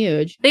fucking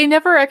huge. They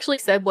never actually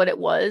said what it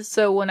was,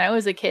 so when I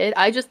was a kid,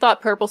 I just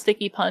thought purple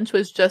sticky punch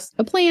was just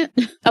A plant.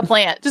 a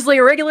plant, just like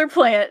a regular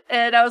plant,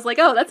 and I was like,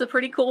 oh, that's a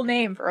pretty cool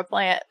name for a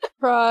plant.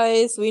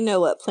 Surprise, we know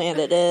what plant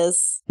it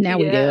is. Now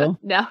we Yeah, do.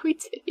 Now we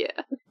do,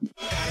 yeah.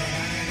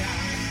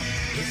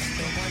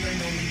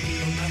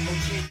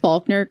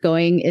 Faulkner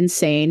going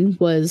insane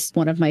was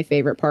one of my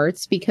favorite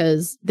parts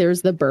because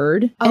there's the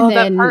bird. Oh, and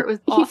that then part was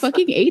he awesome.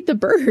 fucking ate the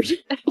bird. He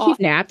Awesome.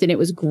 napped and it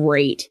was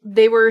great.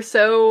 They were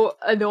so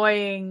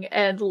annoying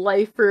and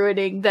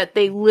life-ruining that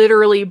they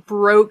literally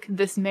broke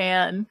this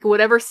man.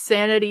 Whatever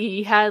sanity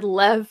he had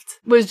left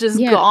was just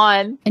Yeah.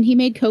 gone. And he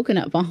made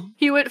coconut bomb.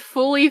 He went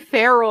fully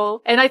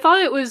feral. And I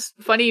thought it was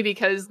funny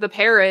because the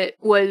parrot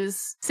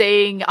was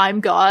saying, I'm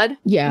God.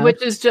 Yeah.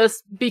 Which is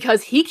just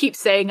because he keeps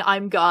saying,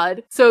 I'm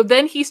God. So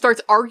then he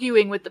starts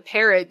arguing with the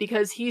parrot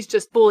because he's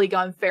just fully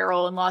gone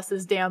feral and lost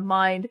his damn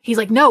mind. He's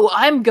like, no,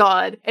 I'm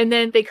God. And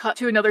then they cut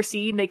to another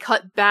scene. They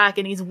cut back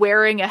and he's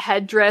wearing a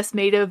headdress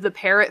made of the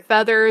parrot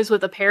feathers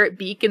with a parrot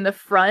beak in the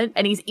front.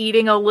 And he's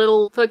eating a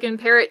little fucking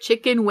parrot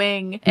chicken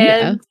wing.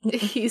 And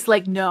he's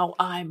like, no,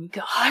 I'm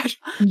God.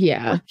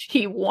 Yeah.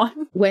 He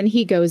won. When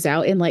he goes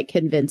out and like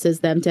convinces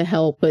them to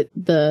help put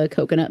the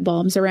coconut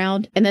bombs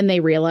around and then they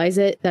realize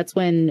it, that's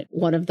when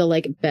one of the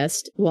like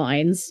best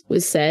lines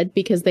was said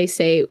because they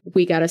say,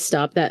 we gotta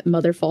stop that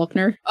mother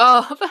Faulkner.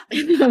 Oh, I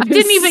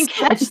didn't even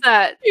catch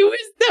that. It was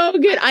so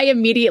good. I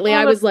immediately, Oh,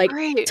 I was that's like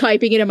great.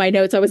 typing it in my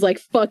notes. I was like,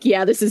 fuck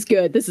yeah, this is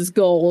good. This is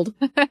gold.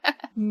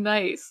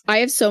 Nice. I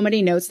have so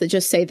many notes that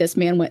just say this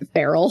man went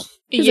feral.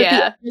 'Cause at the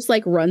Yeah. end, he just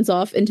like runs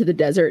off into the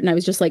desert. And I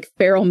was just like,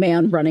 feral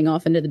man running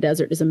off into the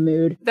desert is a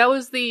mood. That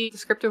was the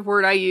descriptive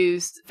word I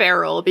used,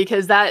 feral,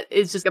 because that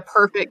is just a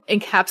perfect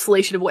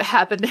encapsulation of what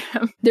happened to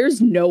him. There's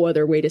no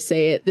other way to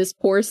say it. This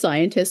poor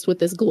scientist with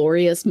this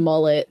glorious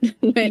mullet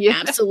went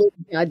Yeah. absolutely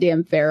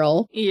goddamn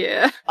feral.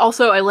 Yeah.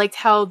 Also, I liked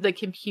how the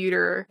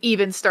computer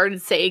even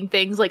started saying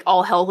things like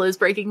all hell is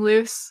breaking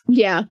loose.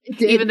 Yeah. it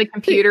did. Even the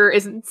computer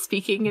isn't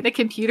speaking in a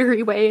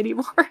computery way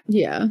anymore.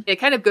 Yeah. It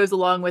kind of goes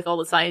along with all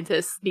the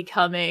scientists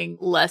becoming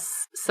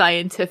less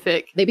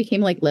scientific. They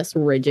became like less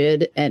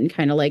rigid and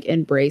kind of like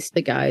embraced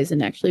the guys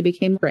and actually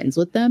became friends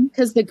with them.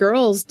 Because the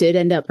girls did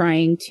end up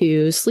trying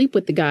to sleep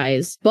with the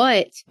guys,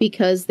 but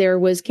because there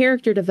was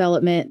character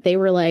development, they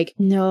were like,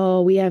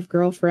 no, we have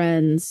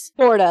girlfriends.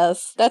 Sort of.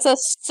 That's a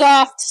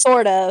soft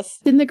sort of.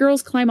 Then the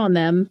girls climb on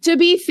them. To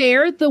be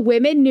fair, the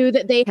women knew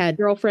that they had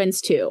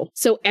girlfriends too.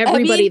 So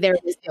everybody there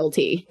was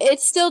guilty. It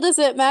still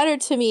doesn't matter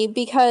to me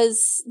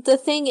because the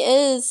thing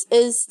is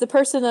the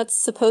person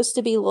that's supposed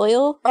to be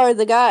loyal are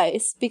the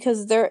guys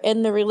because they're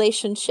in the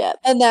relationship.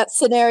 In that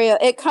scenario,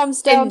 it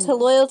comes down to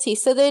loyalty.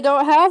 So they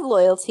don't have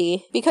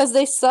loyalty because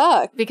they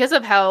suck. Because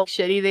of how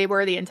shitty they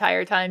were the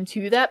entire time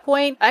to that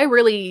point, I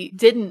really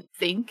didn't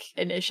think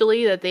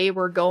initially that they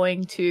were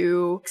going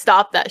to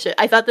stop that shit.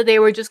 I thought that they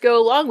would just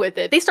go along with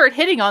it. They started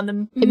hitting on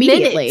them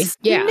Immediately.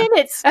 Yeah.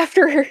 Minutes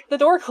after the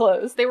door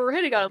closed. They were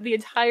hitting on them the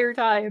entire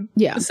time.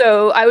 Yeah.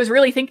 So I was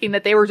really thinking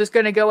that they were just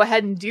going to go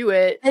ahead and do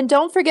it. And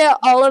don't forget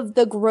all of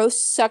the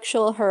gross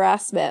sexual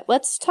harassment.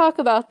 Let's talk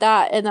about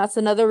that. And that's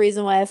another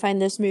reason why I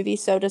find this movie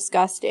so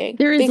disgusting.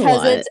 There is a because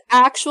lot. it's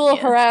actual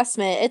Yeah.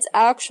 harassment. It's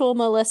actual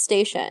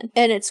molestation.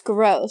 And it's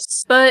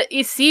gross. But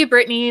you see,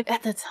 Brittany,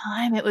 at the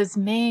time it was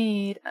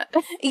made,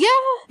 Yeah,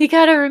 you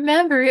gotta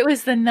remember it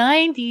was the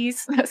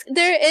 90s.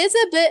 there is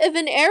a bit of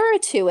an error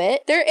to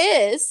it. There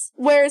is,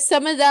 where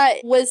some of that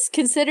was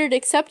considered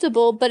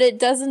acceptable, but it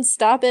doesn't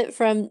stop it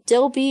from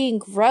still being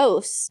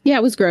gross. Yeah,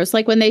 it was gross.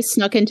 Like when they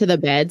snuck into the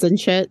beds and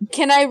shit.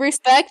 Can I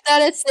respect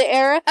that it's the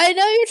era? I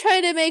know you're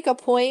trying to make a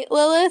point,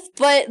 Lilith,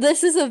 but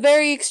this is a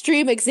very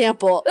extreme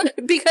example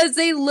because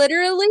they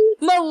literally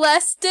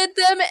molested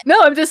them.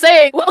 No, I'm just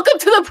saying, welcome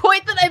to the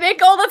point that I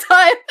make all the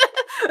time.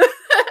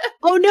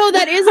 Oh no,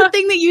 that is a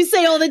thing that you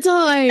say all the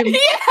time.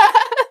 Yeah.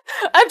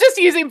 I'm just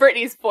using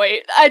Brittany's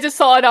point. I just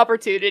saw an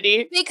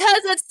opportunity.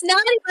 Because it's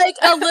not like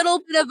a little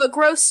bit of a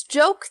gross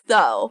joke,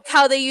 though,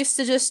 how they used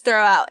to just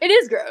throw out. It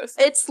is gross.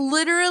 It's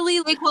literally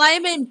like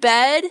climb in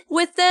bed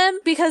with them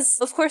because,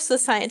 of course, the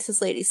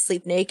scientist ladies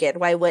sleep naked.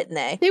 Why wouldn't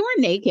they? They were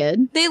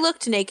naked. They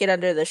looked naked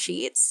under the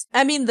sheets.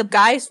 I mean, the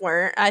guys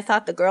weren't. I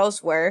thought the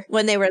girls were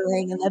when they were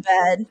laying in the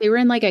bed. They were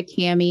in like a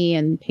cami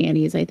and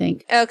panties, I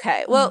think.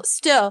 Okay, well,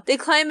 still, they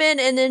climb in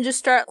and then just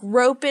start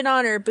groping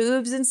on her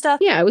boobs and stuff.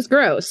 Yeah, it was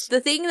gross.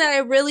 The thing that that I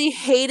really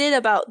hated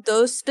about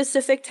those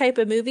specific type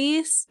of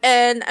movies,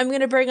 and I'm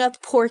gonna bring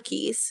up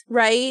Porky's,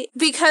 right?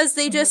 Because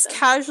they just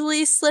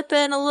casually slip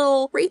in a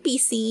little rapey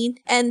scene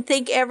and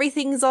think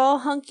everything's all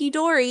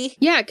hunky-dory.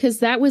 Yeah, because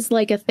that was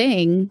like a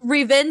thing.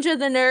 Revenge of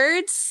the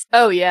Nerds.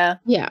 Oh, yeah.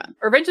 Yeah.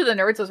 Revenge of the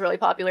Nerds was really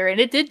popular, and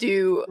it did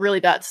do really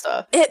bad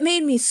stuff. It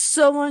made me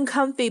so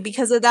uncomfy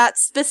because of that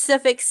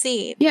specific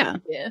scene. Yeah.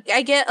 Yeah.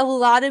 I get a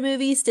lot of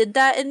movies did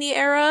that in the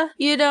era,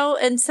 you know,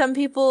 and some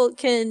people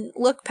can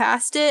look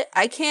past it.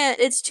 I can't.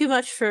 It's too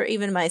much for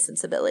even my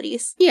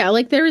sensibilities. Yeah,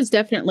 like there is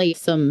definitely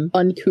some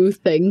uncouth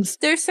things.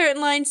 There's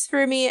certain lines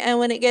for me, and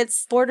when it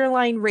gets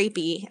borderline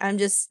rapey,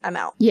 I'm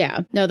out.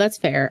 Yeah, no, that's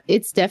fair.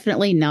 It's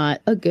definitely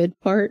not a good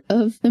part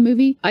of the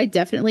movie. I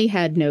definitely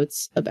had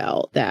notes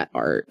about that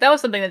art. That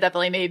was something that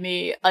definitely made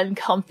me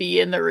uncomfy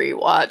in the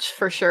rewatch,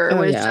 for sure. Oh,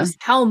 was yeah. just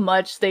how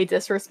much they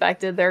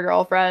disrespected their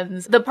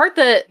girlfriends. The part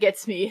that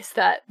gets me is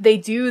that they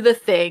do the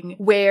thing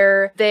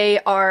where they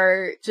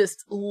are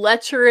just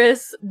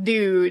lecherous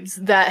dudes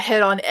that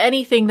hit on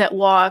anything that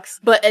walks,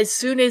 but as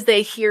soon as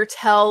they hear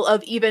tell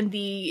of even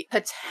the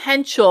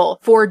potential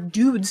for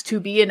dudes to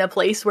be in a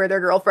place where their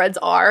girlfriends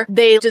are,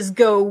 they just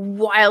go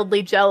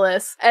wildly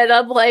jealous. And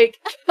I'm like,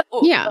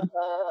 Yeah.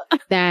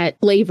 That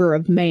flavor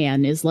of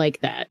man is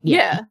like that.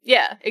 Yeah,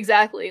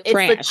 exactly.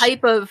 Trash.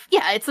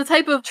 It's the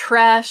type of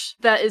trash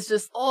that is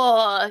just,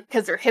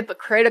 because they're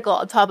hypocritical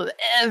on top of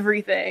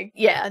everything.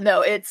 Yeah,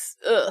 no, it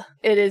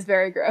is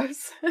very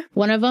gross.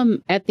 One of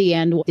them at the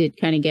end did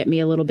kind of get me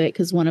a little bit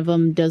because one of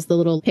them does the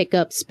little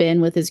pickup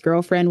spin with his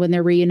girlfriend when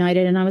they're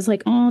reunited. And I was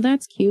like, oh,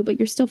 that's cute, but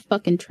you're still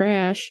fucking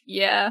trash.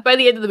 Yeah, by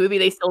the end of the movie,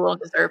 they still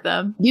don't deserve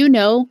them. You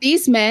know,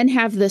 these men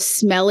have the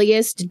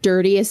smelliest,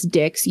 dirtiest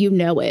dicks. You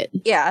know it.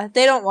 Yeah,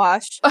 they don't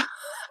wash.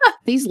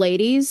 These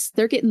ladies,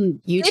 they're getting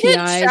UTIs They didn't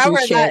and shower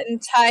shit. that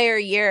entire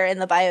year in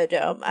the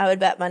Biodome. I would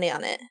bet money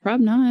on it.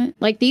 Probably not.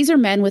 Like, these are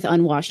men with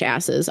unwashed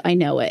asses. I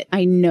know it.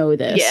 I know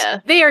this.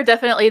 Yeah, they are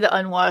definitely the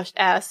unwashed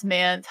ass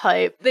man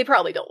type. They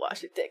probably don't wash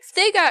their dicks.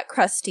 They got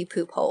crusty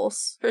poop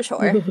holes, for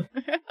sure.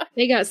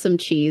 They got some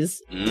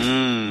cheese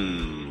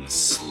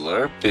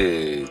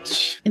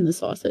Slurpage. in the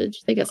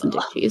sausage. They got some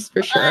dick cheese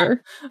for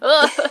sure.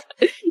 Ugh.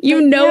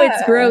 You know it's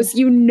Yeah. gross.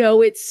 You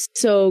know it's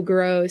so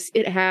gross.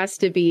 It has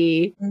to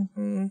be.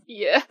 Mhm.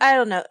 Yeah. I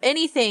don't know.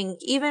 Anything,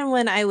 even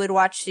when I would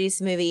watch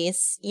these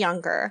movies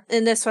younger,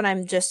 and this one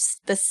I'm just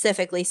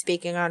specifically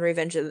speaking on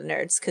Revenge of the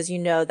Nerds, because you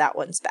know that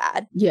one's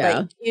bad. Yeah.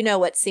 Like, you know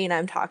what scene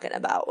I'm talking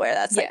about where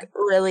that's like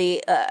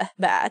really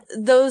bad.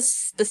 Those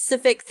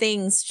specific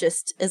things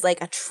just is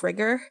like a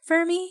trigger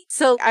for me.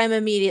 So I'm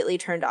immediately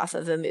turned off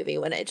of a movie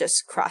when it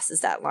just crosses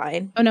that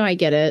line. Oh, no, I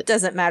get it.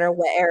 Doesn't matter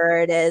what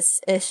era it is.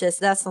 It's just,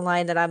 that's the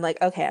line that I'm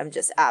like, okay, I'm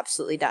just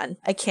absolutely done.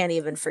 I can't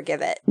even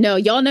forgive it. No,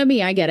 y'all know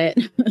me. I get it.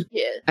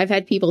 Yeah. I've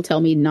had people tell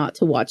me not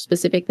to watch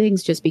specific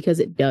things just because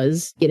it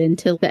does get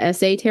into the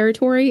SA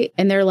territory.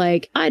 And they're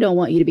like, I don't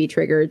want you to be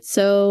triggered.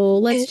 So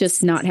let's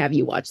just not have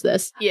you watch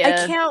this.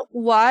 Yeah. I can't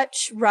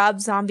watch Rob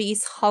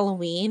Zombie's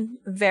Halloween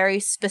very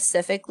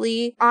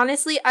specifically.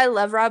 Honestly, I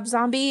love Rob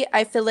Zombie.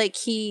 I feel like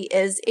he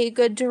is a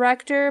good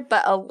director,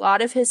 but a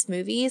lot of his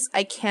movies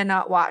I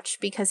cannot watch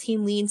because he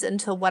leans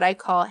into what I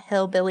call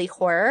hillbilly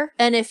horror.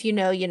 And if you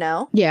know, you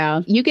know.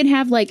 Yeah. You can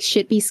have like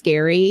shit be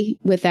scary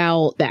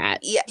without that.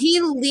 Yeah, he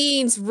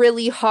leans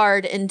really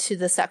hard into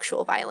the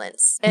sexual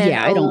violence. And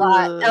Yeah, I don't-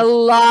 a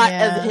lot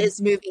Yeah. of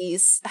his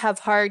movies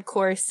have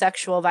hardcore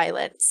sexual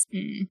violence.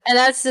 Mm. And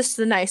that's just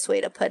the nice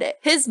way to put it.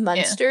 His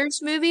Munsters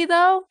movie,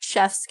 though,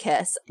 Chef's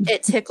Kiss,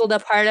 it tickled a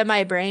part of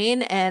my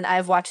brain, and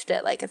I've watched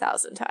it like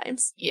 1,000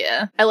 times.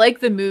 Yeah. I like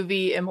the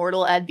movie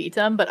Immortal Ad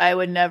Vitam, but I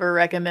would never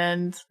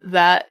recommend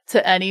that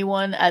to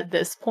anyone at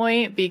this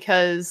point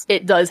because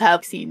it does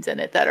have scenes in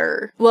it that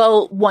are,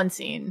 well, one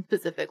scene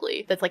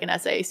specifically that's like an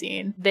essay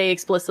scene. They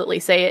explicitly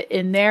say it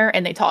in there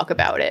and they talk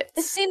about it.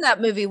 I've seen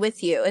that movie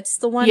with you. It's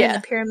the one in Yeah.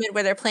 the pyramid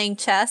where they're playing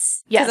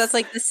chess. Yes. Because that's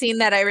like the scene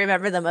that I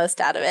remember the most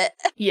out of it.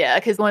 Yeah,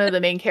 because one of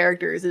the main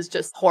characters is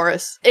just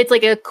Horace. It's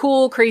like a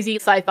cool, crazy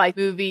sci-fi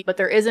movie, but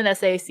there is an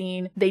essay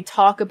scene. They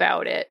talk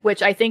about it,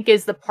 which I think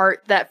is the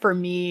part that for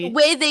me... The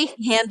way they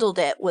handled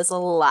it was a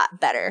lot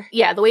better.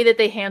 Yeah, the way that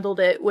they handled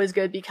it was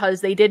good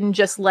because they didn't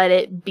just let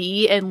it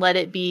be and let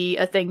it be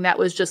a thing that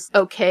was just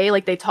okay.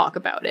 Like, they talk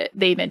about it.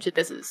 They mentioned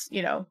this is,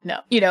 no.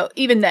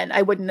 Even then,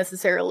 I wouldn't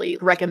necessarily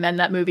recommend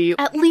that movie,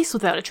 at least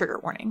without a trigger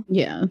warning.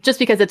 Yeah. Just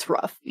because it's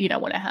rough,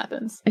 when it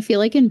happens. I feel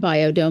like in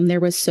Biodome, there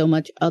was so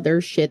much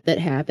other shit that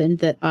happened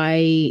that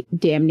I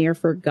damn near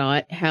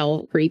forgot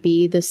how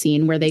creepy the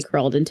scene where they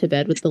crawled into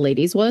bed with the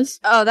ladies was.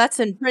 Oh, that's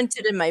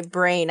imprinted in my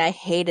brain. I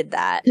hated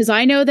that. Because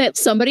I know that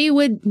somebody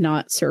would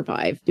not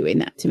survive doing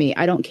that to me.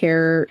 I don't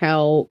care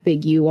how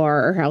big you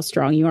are or how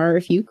strong you are.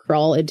 If you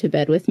crawl into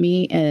bed with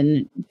me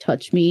and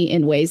touch me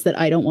in ways that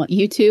I don't want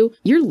you to,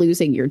 you're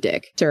losing your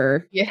dick,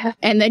 sir. Yeah.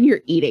 And then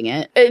you're eating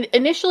it. And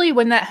initially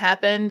when that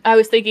happened, I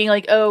was thinking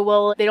like, oh,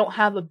 well, they don't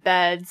have a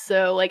bed.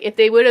 So like if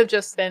they would have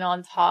just been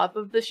on top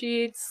of the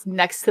sheets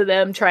next to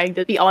them trying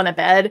to be on a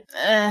bed.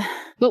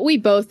 But we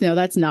both know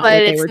that's not But what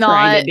they it's were not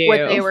trying to do.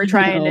 what they were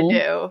trying No. to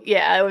do.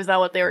 Yeah, it was not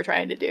what they were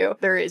trying to do.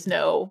 There is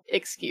no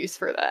excuse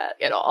for that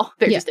at all.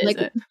 There just like,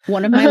 isn't.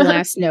 one of my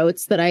last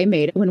notes that I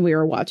made when we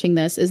were watching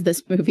this is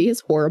this movie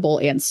is horrible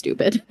and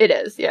stupid. It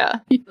is, yeah.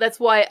 That's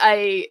why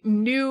I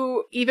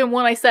knew, even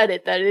when I said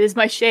it, that it is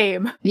my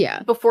shame.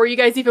 Yeah. Before you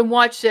guys even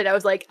watched it, I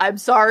was like, I'm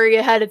sorry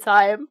ahead of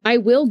time. I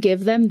will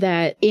give them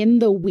that in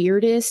the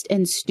weirdest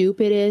and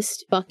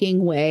stupidest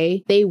fucking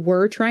way, they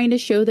were trying to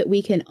show that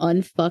we can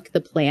unfuck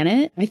the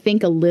planet. I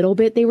think a little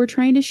bit they were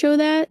trying to show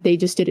that. They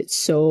just did it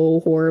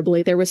so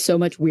horribly. There was so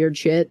much weird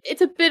shit.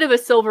 It's a bit of a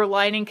silver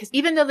lining because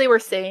even though they were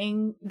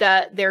saying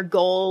that their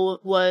goal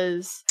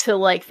was to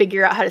like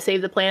figure out how to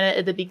save the planet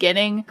at the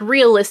beginning,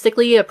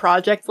 realistically, a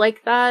project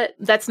like that,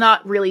 that's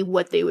not really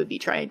what they would be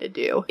trying to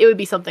do. It would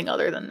be something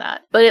other than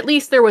that. But at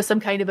least there was some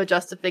kind of a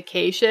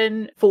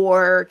justification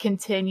for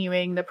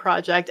continuing the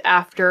project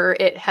after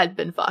it had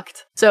been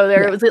fucked. So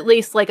there was at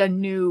least like a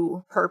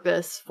new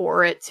purpose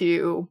for it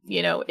to,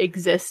 you know,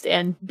 exist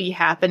and be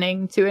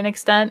happening to an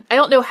extent. I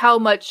don't know how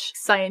much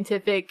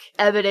scientific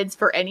evidence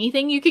for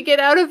anything you could get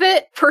out of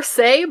it per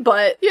se,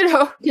 but you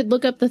know. You could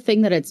look up the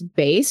thing that it's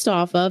based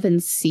off of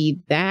and see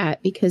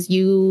that, because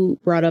you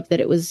brought up that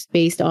it was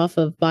based off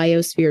of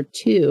Biosphere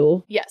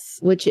 2. Yes.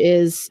 Which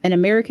is an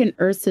American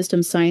Earth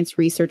System science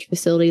research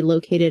facility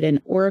located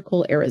in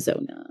Oracle,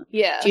 Arizona.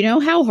 Yeah. Do you know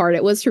how hard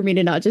it was for me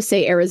to not just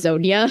say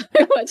Arizona?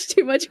 I watch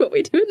too much What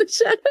We Do in the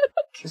Shadows.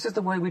 This is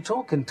the way we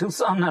talk in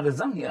Tucson,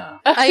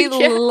 Arizona. I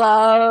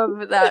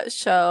love that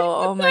show.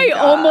 Oh my god. I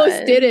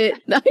almost did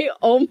it. I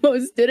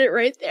almost did it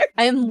right there.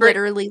 I am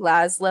literally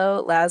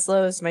Laszlo.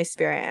 Laszlo is my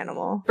spirit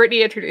animal.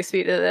 Brittany introduced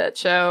me to that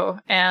show,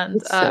 and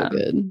It's so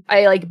good.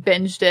 I like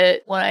binged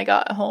it when I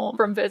got home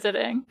from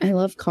visiting. I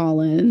love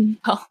Colin.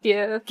 Oh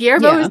yeah,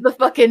 Guillermo Yeah. is the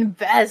fucking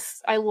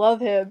best. I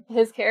love him.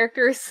 His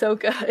character is so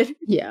good.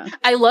 Yeah.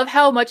 I love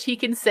how much he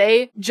can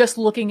say just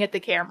looking at the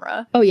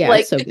camera. Oh yeah,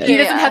 Like it's so good. he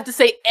doesn't Yeah. have to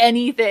say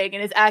anything,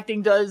 and his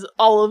acting does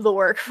all of the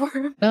work for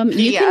him.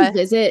 You Yeah. can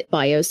visit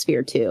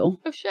Biosphere 2,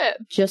 Oh shit.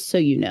 just so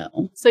you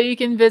know. So you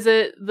can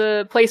visit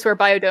the place where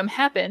Biodome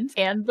happened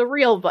and the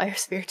real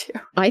Biosphere 2.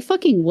 I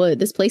fucking would.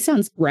 This place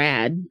sounds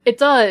rad. It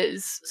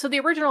does. So the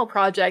original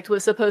project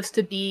was supposed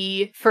to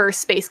be for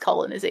space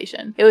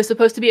colonization. It was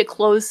supposed to be a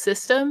closed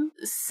system,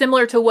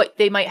 similar to what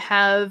they might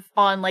have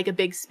on like a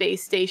big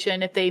space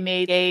station if they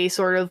made a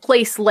sort of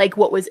place like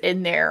what was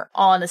in there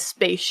on a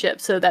spaceship,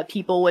 so that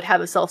people would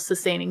have a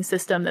self-sustaining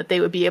system that they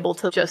would be able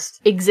to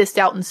just exist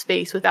out in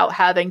space without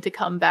having to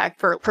come back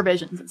for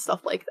provisions and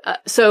stuff like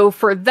that. So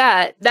for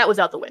that was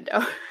out the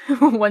window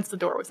once the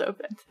door was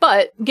opened.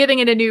 But giving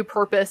it a new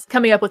purpose,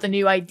 coming up with a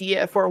new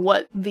idea for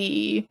what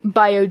the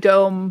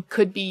biodome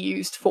could be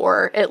used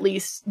for, at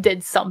least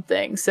did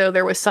something. So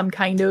there was some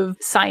kind of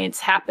science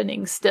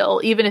happening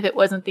still, even if it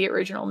wasn't the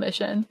original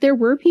mission. There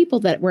were people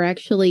that were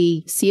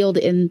actually sealed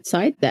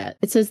inside that.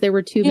 It says there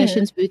were two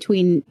missions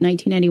between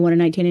 1991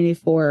 and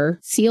 1994,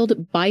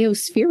 sealed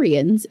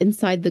biospherians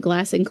inside the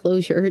glass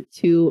enclosure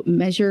to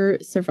measure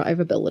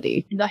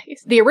survivability.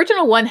 Nice. The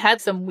original one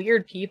had some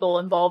weird people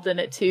involved in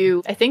it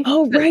too. I think.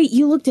 Oh, right.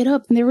 You looked it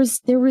up and there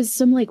was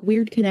some like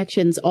weird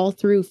connections all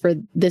through for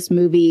this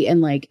movie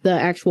and like the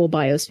actual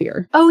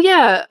biosphere. Oh,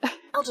 yeah.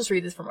 I'll just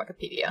read this from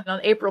Wikipedia. On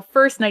April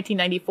 1st,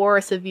 1994,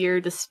 a severe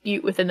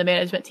dispute within the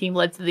management team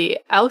led to the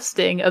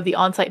ousting of the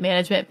on-site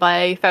management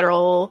by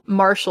federal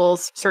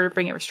marshals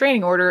serving a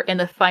restraining order, and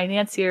the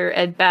financier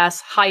Ed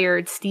Bass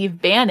hired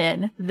Steve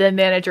Bannon, the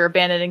manager of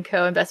Bannon &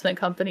 Co. investment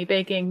company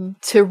banking,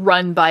 to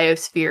run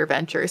Biosphere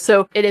Ventures.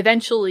 So it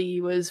eventually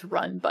was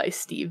run by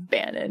Steve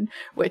Bannon,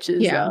 which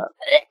is...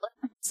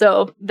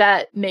 So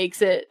that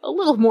makes it a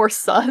little more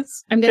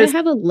sus. I'm going to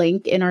have a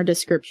link in our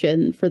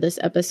description for this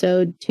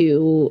episode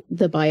to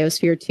the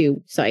Biosphere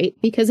 2 site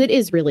because it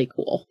is really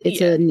cool. It's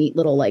a neat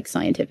little like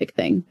scientific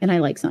thing. And I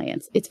like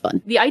science. It's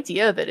fun. The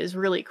idea of it is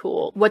really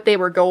cool. What they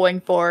were going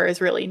for is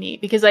really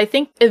neat because I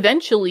think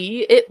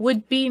eventually it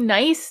would be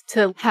nice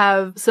to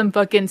have some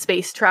fucking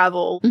space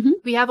travel. Mhm.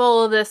 We have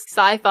all of this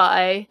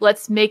sci-fi.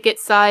 Let's make it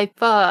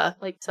sci-fi.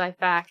 Like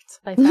sci-fact.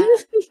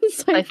 Sci-fact.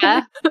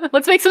 Sci-fi.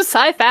 Let's make some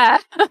sci-fi.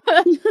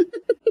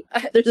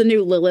 There's a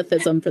new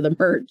Lilithism for the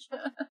merch.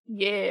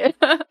 Yeah.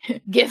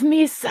 Give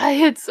me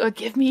science or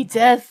give me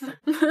death.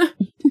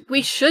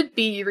 We should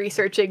be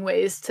researching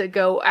ways to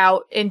go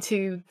out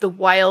into the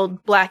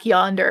wild black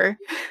yonder.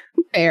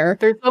 Fair.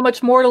 There's so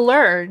much more to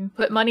learn.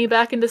 Put money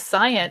back into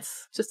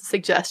science. Just a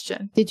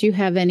suggestion. Did you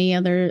have any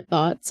other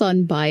thoughts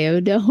on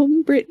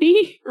Biodome,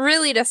 Brittany?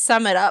 Really, to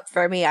sum it up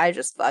for me, I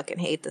just fucking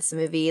hate this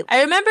movie.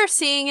 I remember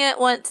seeing it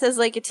once as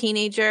like a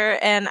teenager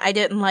and I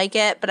didn't like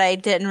it, but I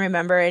didn't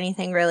remember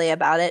anything really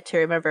about it to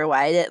remember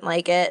why I didn't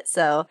like it.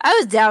 So I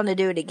was down to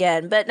do it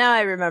again, but now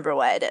I remember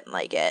why I didn't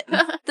like it.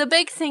 The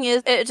big thing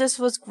is it just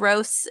was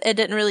gross. It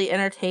didn't really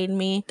entertain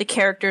me. The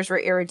characters were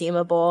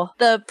irredeemable.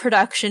 The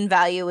production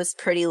value was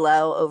pretty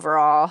low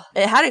overall.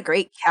 It had a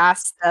great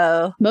cast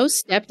though.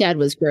 Most Stepdad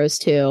was gross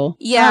too.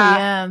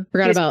 Yeah.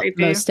 Forgot He's about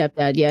creepy. Most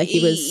Stepdad. Yeah,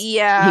 he was.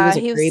 Yeah,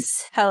 he was a creep.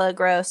 hella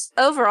gross.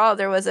 Overall,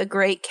 there was a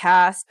great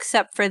cast,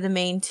 except for the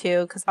main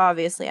two, because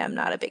obviously I'm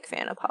not a big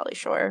fan of Pauly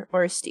Shore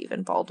or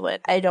Stephen Baldwin.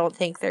 I don't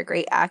think they're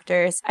great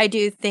actors. I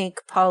do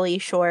think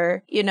Pauly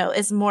Shore,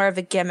 is more of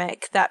a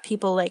gimmick that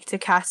people like to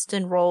cast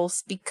in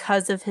roles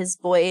because of his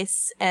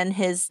voice and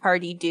his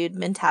party dude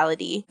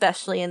mentality,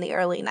 especially in the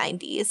early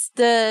 90s.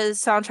 The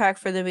soundtrack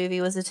for the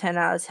movie was a 10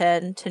 out of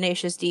 10.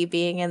 Tenacious D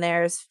being in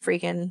there is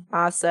freaking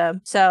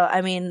awesome. So,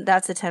 I mean,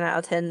 that's a 10 out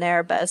of 10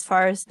 there. But as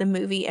far as the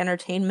movie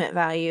entertainment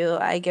value,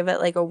 I give it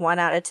like a 1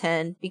 out of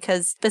 10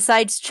 because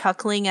besides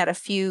chuckling at a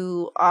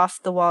few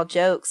off-the-wall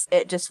jokes,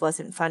 it just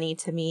wasn't funny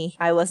to me.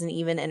 I wasn't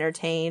even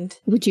entertained.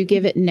 Would you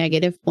give it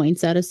negative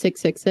points out of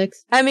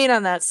 666? I mean,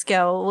 on that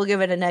scale, we'll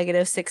give it a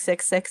negative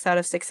 666 out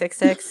of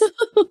 666.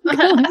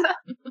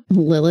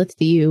 Lilith,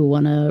 do you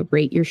want to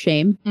rate your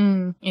shame?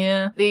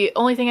 Yeah. The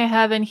only thing I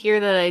have in here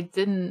that I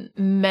didn't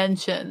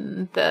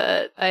mention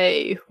that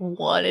I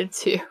wanted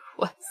to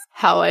was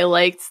how I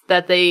liked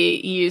that they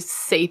used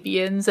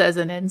sapiens as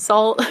an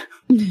insult.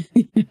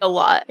 A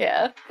lot,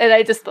 yeah. And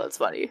I just thought it's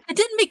funny. It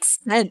didn't make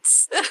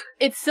sense.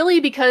 It's silly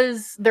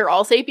because they're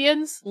all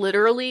sapiens.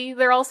 Literally,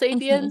 they're all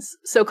sapiens.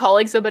 So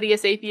calling somebody a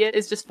sapien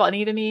is just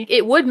funny to me.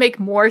 It would make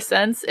more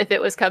sense if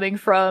it was coming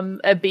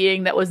from a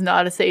being that was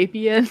not a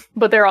sapien,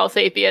 but they're all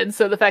sapiens.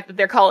 So the fact that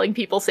they're calling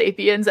people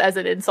sapiens as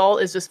an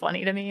insult is just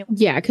funny to me.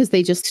 Yeah, because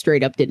they just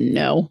straight up didn't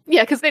know.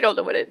 Yeah, because they don't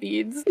know what it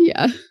means.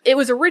 Yeah. It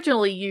was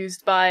originally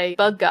used by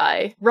Bug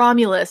Guy.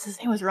 Romulus. His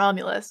name was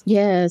Romulus.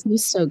 Yes, it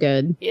was so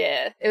good.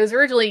 Yeah, it was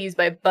originally used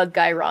by Bug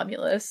Guy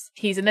Romulus.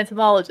 He's an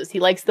entomologist. He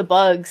likes the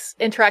bugs.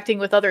 Interacting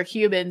with other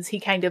humans, he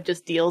kind of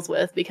just deals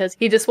with because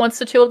he just wants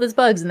to chill with his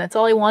bugs and that's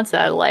all he wants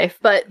out of life.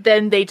 But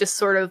then they just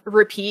sort of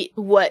repeat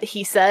what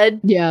he said.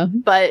 Yeah.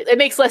 But it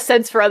makes less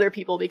sense for other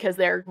people because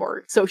they're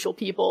more social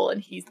people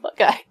and he's the Bug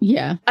Guy.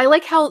 Yeah. I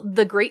like how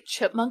the Great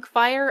Chipmunk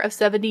Fire of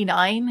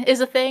 79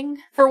 is a thing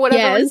for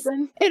whatever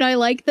reason. And I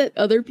like that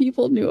other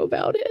people knew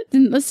about it.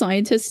 Didn't the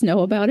scientists know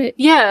about it?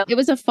 Yeah. It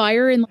was a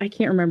fire in, I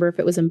can't remember if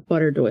it was in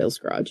Butter Doyle's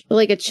garage. But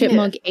like a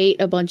chipmunk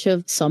ate a bunch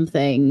of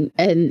something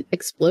and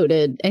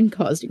exploded and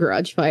caused a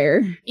garage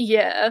fire.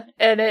 Yeah,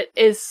 and it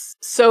is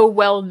so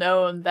well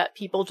known that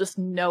people just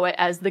know it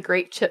as the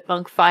Great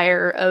Chipmunk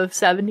Fire of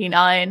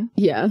 79.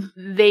 Yeah.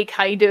 They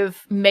kind of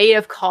may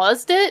have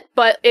caused it,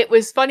 but it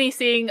was funny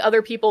seeing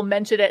other people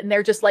mention it and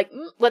they're just like,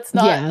 let's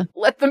not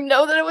let them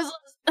know that it was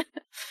us.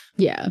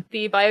 Yeah.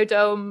 The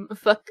Biodome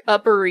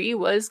fuck-uppery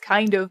was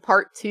kind of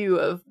part 2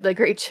 of the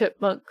Great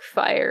Chipmunk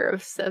Fire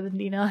of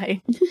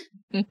 79.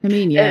 I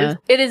mean, yeah.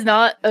 It is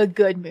not a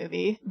good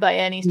movie by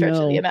any stretch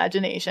of the No.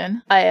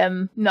 imagination. I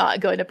am not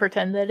going to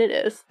pretend that it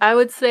is. I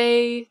would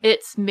say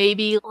it's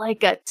maybe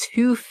like a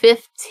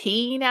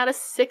 215 out of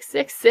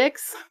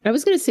 666. I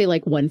was going to say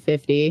like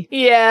 150.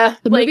 Yeah.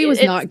 The movie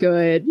was not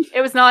good.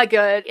 It was not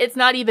good. It's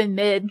not even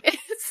mid.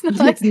 It's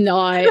not. It's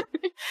not.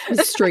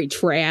 It's straight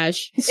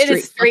trash. It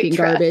is straight fucking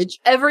trash. garbage.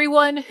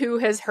 Everyone who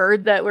has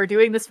heard that we're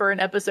doing this for an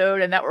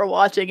episode and that we're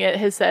watching it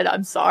has said,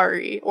 I'm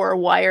sorry, or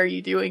why are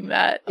you doing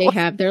that?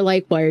 They're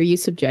like, why are you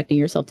subjecting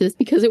yourself to this?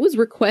 Because it was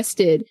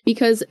requested.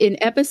 Because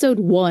in episode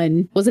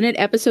 1, wasn't it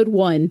episode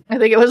 1? I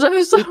think it was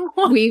episode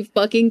 1. We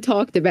fucking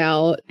talked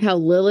about how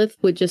Lilith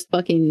would just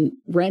fucking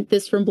rent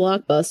this from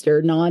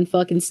Blockbuster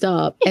non-fucking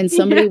stop. And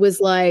somebody was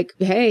like,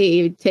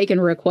 hey, taking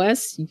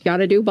requests, you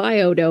gotta do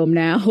Biodome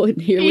now.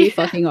 And here we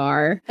fucking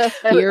are.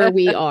 Here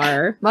we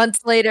are.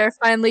 Months later,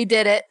 finally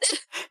did it.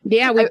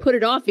 Yeah, we put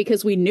it off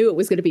because we knew it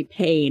was going to be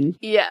pain.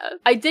 Yeah.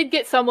 I did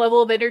get some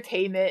level of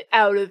entertainment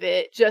out of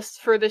it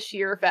just for the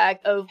sheer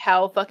fact of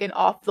how fucking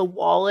off the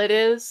wall it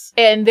is.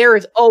 And there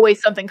is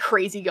always something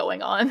crazy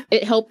going on.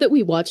 It helped that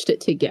we watched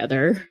it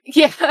together.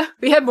 Yeah.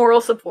 We had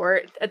moral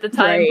support at the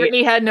time. Right.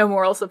 Brittany had no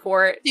moral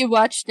support. You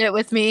watched it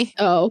with me.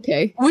 Oh,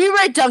 okay. We were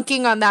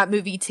dunking on that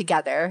movie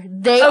together.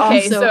 They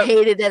Okay, also so-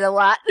 hated it a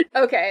lot.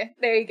 Okay,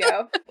 there you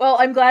go. Well,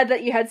 I'm glad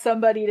that you had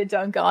somebody to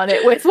dunk on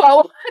it with while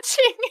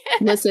watching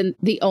it. Listen,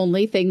 the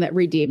only thing that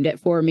redeemed it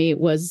for me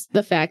was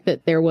the fact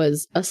that there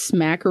was a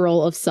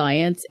smackerel of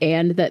science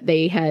and that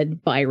they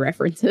had bi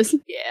references.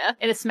 Yeah,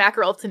 and a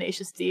smackerel of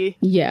Tenacious D.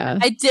 Yeah.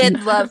 I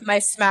did love my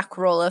smack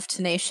roll of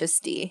Tenacious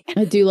D.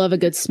 I do love a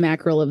good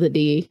smackerel of the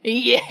D.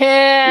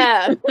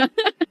 Yeah!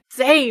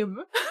 Same!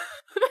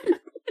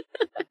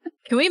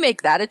 Can we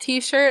make that a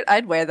t-shirt?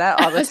 I'd wear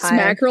that all the time.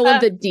 Smackerel of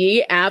the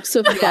D?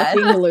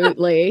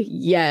 Absolutely.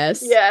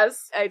 Yes.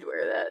 Yes, I'd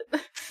wear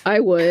that. I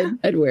would.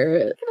 I'd wear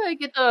it. Can I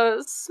get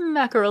the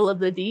smackerel of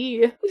the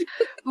D?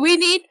 We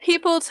need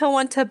people to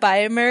want to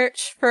buy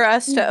merch for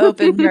us to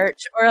open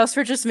merch, or else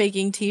we're just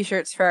making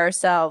t-shirts for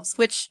ourselves,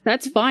 which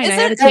That's fine. I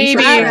have a isn't a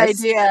t-shirt bad press.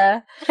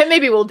 idea.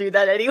 Maybe we'll do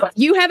that anyway.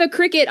 You have a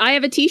Cricut. I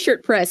have a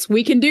t-shirt press.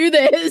 We can do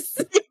this.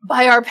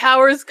 By our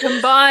powers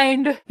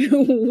combined.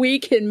 We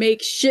can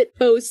make shit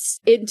posts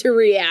into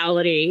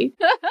reality.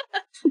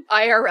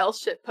 IRL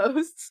shit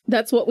posts.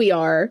 That's what we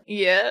are.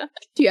 Yeah.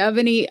 Do you have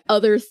any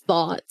other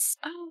thoughts?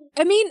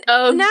 I mean,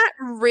 Um, not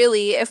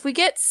really. If we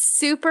get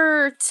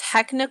super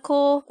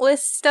technical with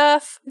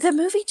stuff, the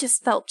movie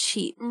just felt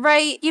cheap,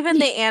 right? Even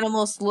the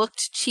animals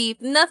looked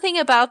cheap. Nothing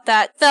about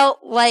that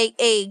felt like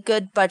a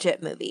good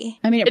budget movie.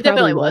 I mean, It probably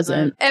definitely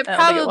wasn't. It I don't think it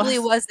probably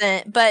was.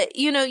 wasn't, but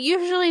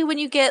usually when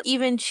you get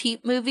even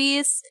cheap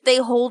movies, they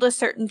hold a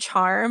certain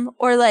charm,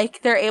 or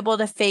like they're able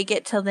to fake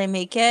it till they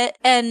make it.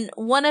 And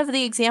one of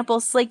the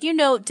examples, like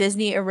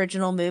Disney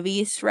original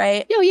movies,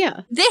 right? Oh,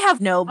 yeah. They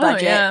have no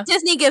budget. yeah.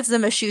 Disney gives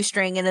them a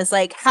shoestring and is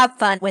like, have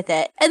fun with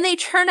it. And they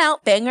churn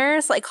out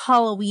bangers like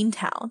Halloween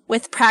Town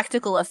with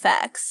practical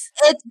effects.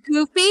 It's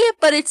goofy,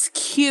 but it's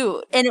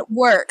cute and it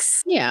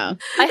works. Yeah.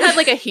 I had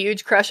like a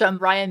huge crush on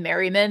Ryan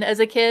Merriman as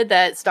a kid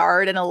that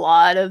starred in a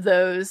lot of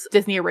those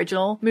Disney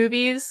original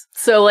movies.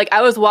 So like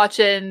I was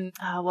watching,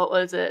 what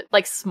was it?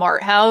 Like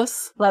Smart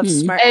House. Love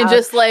Smart And House.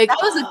 just like, That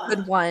was a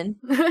good one.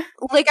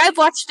 Like I've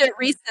watched it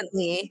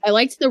recently. I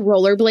liked the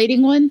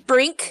rollerblading one.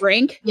 Brink.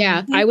 Brink.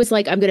 Yeah. I was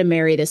like, I'm going to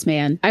marry this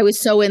man. I was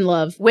so in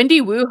love.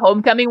 Wendy Wu,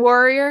 Homecoming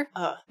Warrior.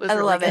 Was I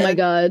really love good. Oh my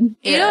God.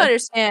 You don't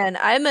understand.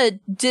 I'm a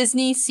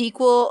Disney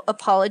sequel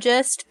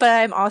apologist, but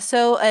I'm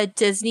also a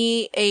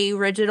Disney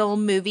original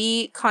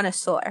movie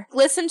connoisseur.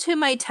 Listen to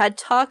my TED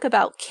Talk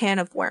about Can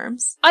of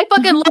Worms. I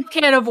fucking love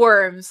Can of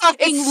Worms.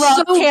 Fucking It's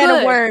love so Can of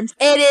good. Worms.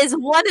 It is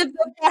one of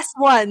the best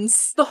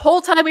ones. The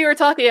whole time we were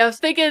talking, I was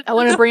thinking I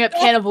want to bring up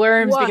Can of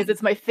Worms One. because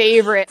it's my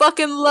favorite.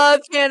 Fucking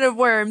love Can of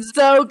Worms.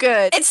 So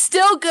good. It's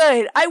still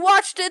good. I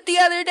watched it the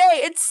other day.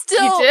 It's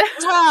still. You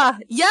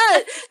did? Yeah.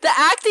 The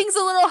acting's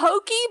a little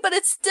hokey, but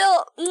it's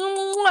still.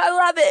 I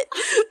love it.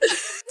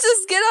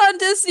 Just get on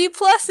Disney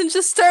Plus and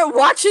just start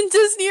watching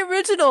Disney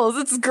originals.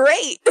 It's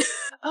great.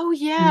 Oh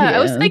yeah. I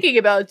was Yeah. thinking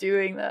about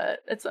doing that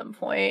at some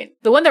point.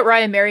 The one that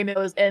Ryan Merriman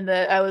was in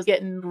that I was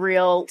getting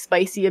real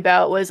spicy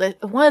about was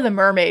one of the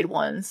mermaid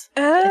ones.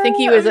 I think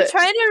he was I'm a-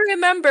 trying to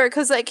remember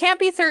because it can't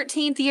be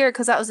 13th year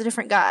because that was a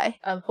different guy.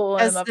 I'm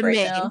pulling As him up the right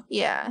main. now.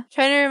 Yeah.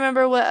 Trying to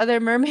remember what other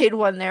mermaid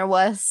one there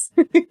was.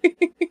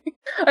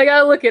 I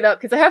gotta look it up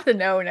because I have to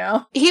know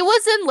now. He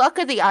was in Luck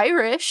of the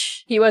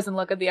Irish. He was in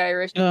Luck of the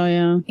Irish. Oh,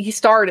 yeah. He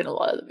starred in a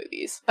lot of the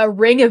movies. A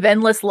Ring of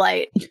Endless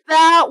Light,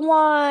 That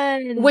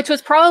one. which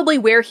was probably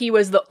where he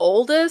was the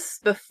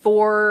oldest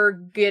before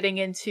getting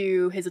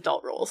into his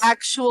adult roles.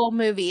 Actual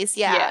movies,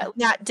 yeah. Yeah.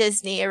 Not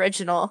Disney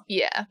original.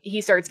 Yeah, he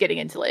starts getting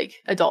into like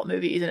adult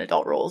movies and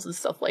adult roles and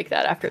stuff like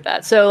that after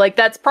that. So like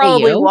that's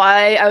probably yo.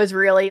 why I was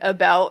really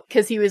about,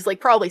 because he was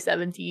like probably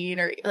 17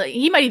 or like,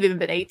 he might have even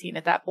been 18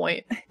 at that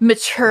point.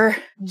 Mature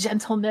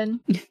gentleman.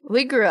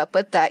 We grew up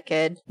with that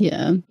kid,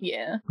 Yeah.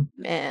 Yeah.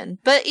 man.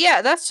 But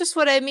yeah, that's just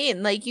what I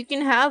mean. Like you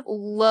can have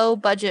low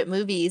budget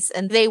movies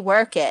and they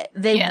work it.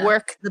 They Yeah.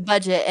 work the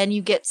budget and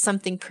you get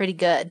something pretty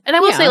good. And I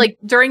will Yeah. say, like,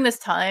 during this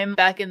time,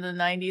 back in the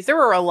 90s, there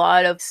were a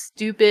lot of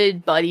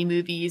stupid buddy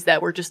movies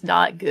that were just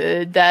not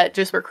good, that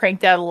just were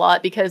cranked out a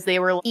lot because they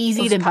were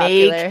easy Was to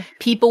popular. make.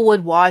 People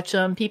would watch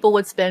them. People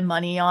would spend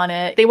money on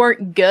it. They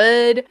weren't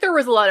good. There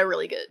was a lot of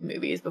really good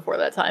movies before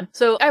that time.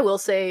 So I will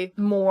say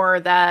more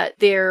that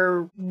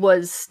there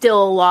was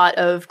still a lot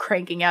of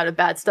cranking out of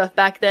bad stuff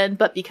back then,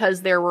 but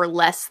because there were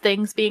less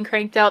things being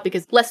cranked out,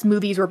 because less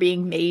movies were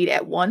being made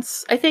at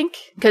once, I think.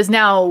 Because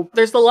now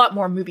there's a lot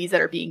more movies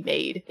that are being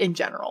made in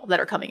general that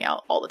are coming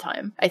out all the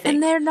time, I think.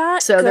 And they're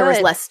not So there was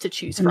good less to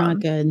choose They're from. not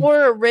good.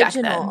 or back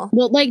then. original.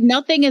 Well, like,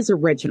 nothing is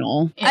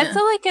original. I Yeah.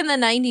 feel like in the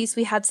 90s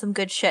we had some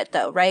good shit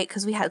though, right?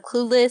 Because we had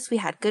Clueless, we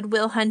had Good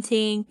Will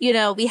Hunting,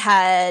 we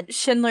had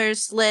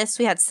Schindler's List,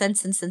 we had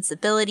Sense and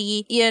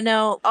Sensibility,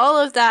 all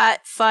of that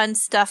fun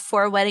stuff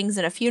for Weddings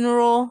and a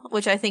Funeral,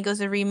 which I think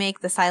was a remake,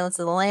 The Silence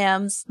of the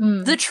Lambs.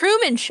 Mm. The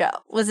Truman Show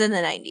was in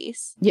the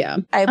 90s, Yeah.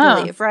 I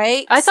believe,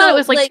 right? I thought So, it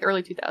was like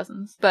early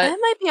 2000s, but it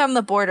might be on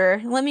the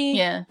border. Let me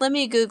Yeah.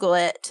 Google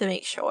it to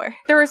make sure.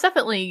 there was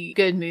definitely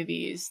good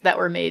movies that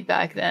were made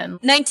back then.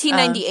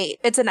 1998.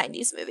 It's a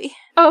 90s movie.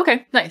 Oh,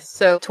 okay. Nice.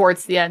 So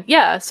towards the end.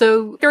 Yeah.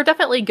 So there were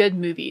definitely good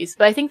movies,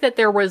 but I think that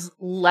there was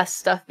less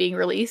stuff being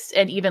released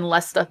and even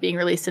less stuff being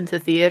released into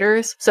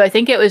theaters. So I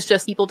think it was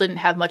just people didn't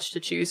have much to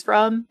choose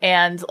from.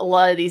 And a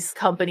lot of these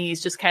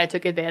companies just kind of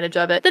took advantage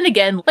of it. Then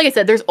again, like I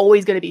said, there's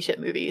always going to be shit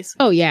movies.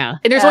 Oh, yeah.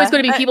 And there's Yeah, always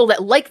going to be I- people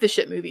that like the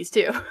shit movies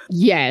too.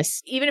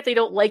 Yes. Even if they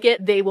don't like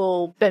it, they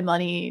will spend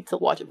money to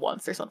watch it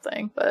once or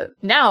something. But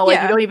now, like,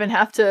 Yeah. you don't even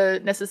have to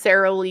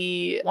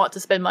necessarily want to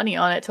spend money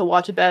on it to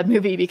watch a bad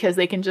movie because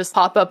they can just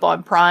pop up on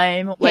on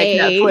Prime, like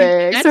Hey,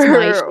 Netflix. that's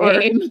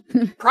my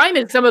shame. Prime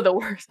is some of the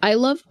worst. I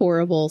love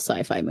horrible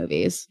sci-fi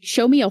movies.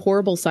 Show me a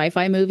horrible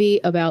sci-fi movie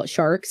about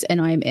sharks and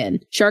I'm in.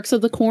 Sharks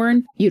of the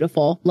Corn,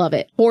 beautiful. Love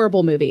it.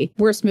 Horrible movie.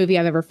 Worst movie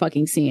I've ever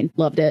fucking seen.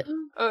 Loved it.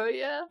 Oh,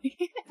 yeah.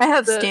 I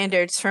have The-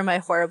 standards for my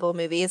horrible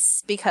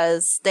movies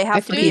because they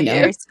have to be fucking a know.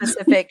 very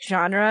specific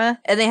genre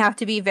and they have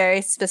to be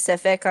very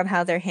specific on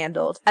how they're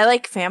handled. I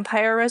like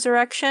Vampire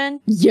Resurrection.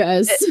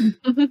 Yes.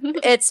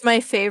 It's my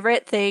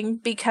favorite thing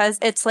because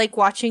it's like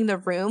watching The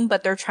Room,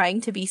 but they're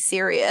trying to be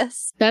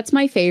serious. That's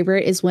my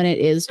favorite is when it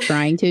is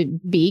trying to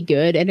be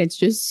good and it's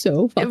just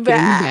so fucking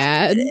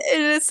bad.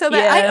 It is so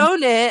bad. I Yeah.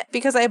 own it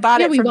because I bought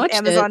Yeah, it we from watched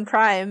Amazon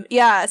Prime.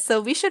 Yeah,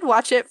 so we should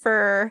watch it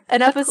for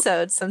an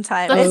episode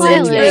sometime. that's It's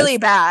hilarious. really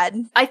bad.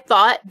 I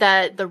thought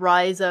that the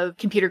rise of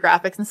computer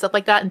graphics and stuff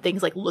like that and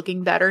things like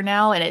looking better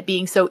now and it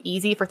being so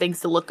easy for things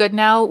to look good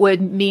now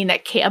would mean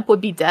that camp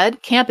would be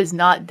dead. Camp is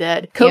not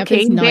dead. Camp is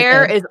Cocaine not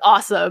Bear dead. is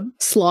awesome.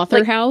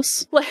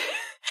 Slaughterhouse.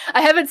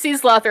 I haven't seen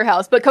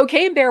Slaughterhouse, but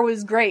Cocaine Bear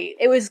was great.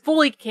 It was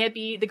fully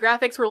campy. The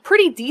graphics were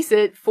pretty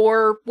decent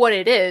for what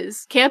it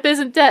is. Camp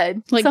isn't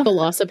dead. Like So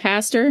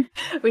Velocipaster.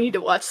 we need to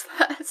watch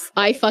that.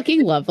 I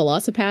fucking love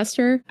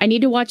Velocipaster. I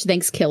need to watch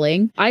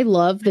Thanksgiving. I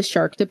love the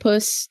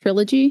Sharktopus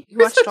trilogy. You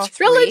watched all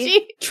three?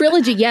 Trilogy.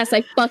 Trilogy, yes,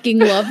 I fucking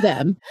love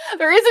them.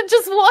 There isn't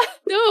just one.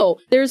 No,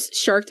 there's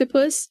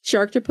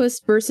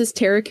Sharktopus versus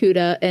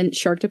Terracuda, and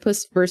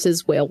Sharktopus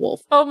versus Whale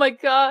Wolf. Oh my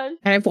god.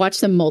 And I've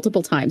watched them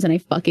multiple times and I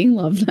fucking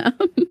love them.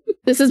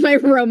 This is my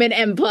Roman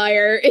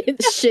Empire.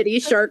 It's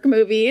shitty shark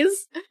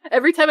movies.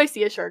 Every time I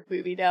see a shark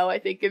movie now, I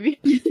think of you.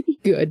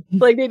 Good.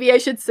 Like, maybe I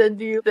should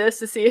send you this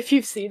to see if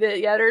you've seen it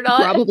yet or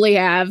not. Probably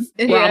have.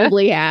 Yeah.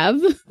 Probably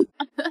have.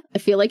 I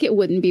feel like it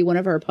wouldn't be one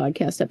of our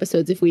podcast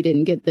episodes if we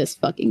didn't get this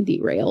fucking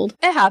derailed.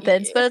 It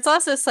happens, Yeah. but it's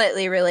also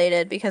slightly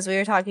related because we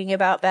were talking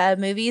about bad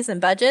movies and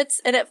budgets,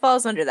 and it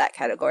falls under that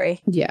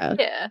category. Yeah.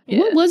 Yeah.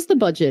 What was the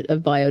budget of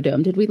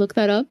Biodome? Did we look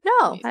that up?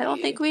 No, I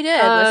don't think we did.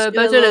 Let's do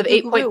a Budget of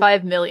little Google.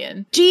 8.5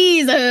 million.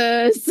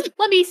 Jesus!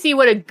 Let me see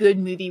what a good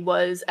movie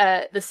was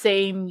at the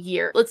same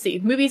year. Let's see.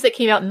 Movies that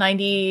came out in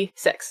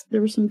 96.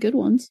 There were some good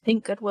ones. I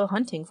think Good Will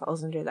Hunting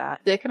falls under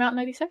that. Did it come out in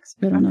 96?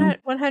 I don't know.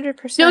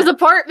 100%. Joe's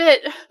Apartment.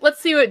 Let's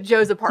see what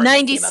Joe's Apartment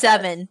came up as.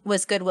 97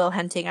 was Good Will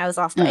Hunting. I was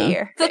off by a Oh.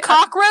 year. The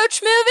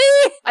Cockroach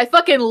movie? I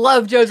fucking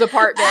love Joe's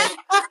Apartment.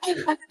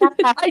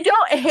 I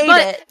don't hate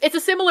but it. it's a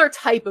similar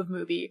type of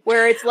movie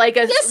where it's like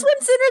a This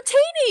one's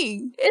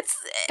entertaining.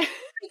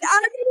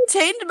 I'm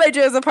entertained by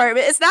Joe's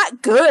Apartment. It's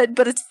not good,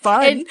 but it's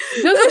fun. and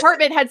Joe's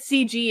Apartment had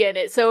CG in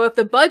it. So if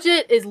the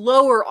budget is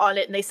lower on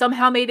it and they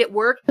somehow made it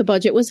work, The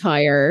budget was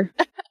higher.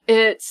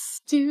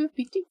 it's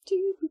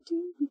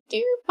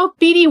oh,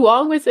 BD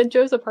Wong was in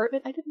Joe's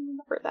Apartment. I didn't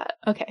remember that.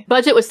 Okay.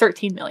 Budget was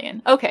 13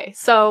 million. Okay.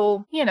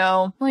 So,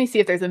 let me see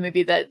if there's a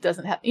movie that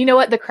doesn't have, you know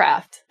what? The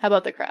Craft. How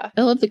about The Craft?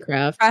 I love The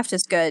Craft. Craft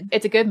is good.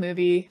 It's a good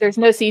movie. There's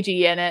no CG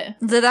in it.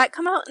 Did that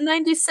come out in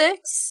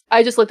 96?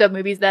 I just looked up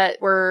movies that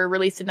were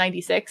released in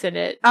 96 and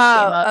it Oh,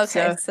 came up.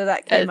 okay. So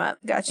that came up.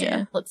 Yeah,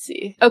 Gotcha. let's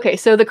see. Okay,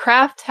 so The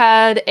Craft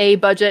had a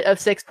budget of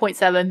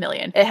 6.7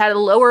 million. It had a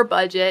lower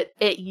budget.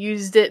 It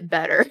used it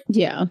better.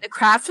 Yeah. The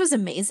Craft was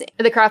amazing.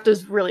 The Craft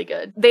was really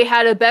good. They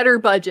had a better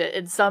budget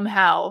and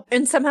somehow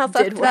And somehow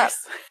fucked did it up.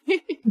 worse.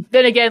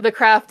 Then again, The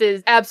Craft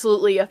is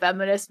absolutely a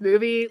feminist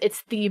movie.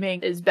 Its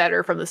theming is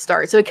better from the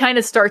start. So it kind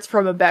of starts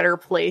from a better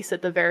place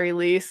at the very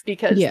least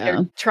because Yeah.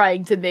 they're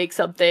trying to make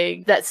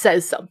something that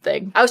says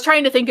something. I was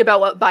trying to think about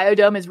what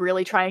Biodome is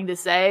really trying to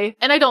say,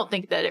 and I don't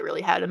think that it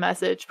really had a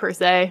message per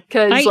se.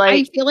 Because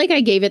I feel like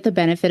I gave it the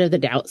benefit of the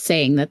doubt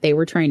saying that they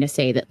were trying to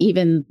say that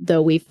even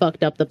though we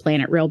fucked up the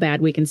planet real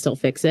bad, we can still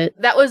fix it.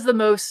 that was the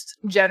most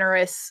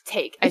generous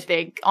take, I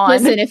think, on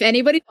Listen, if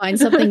anybody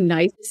finds something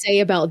nice to say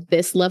about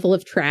this level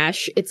of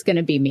trash, it's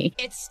gonna be me.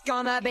 It's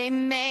gonna be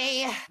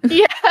me.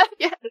 yeah,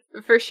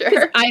 for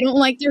sure. I don't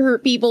like to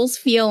hurt people's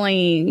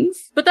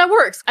feelings. But that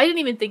works. I didn't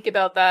even think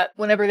about that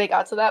whenever they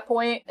got to that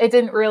point. It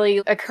didn't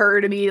really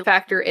occur to me to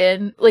factor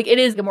in. Like, it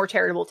is a more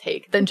charitable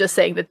take than just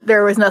saying that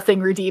there was nothing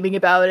redeeming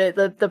about it.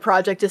 The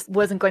project just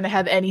wasn't going to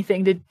have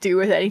anything to do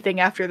with anything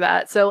after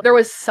that. So there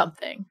was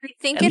something. I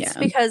think Yeah. it's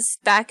because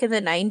back in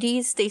the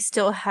 90s, they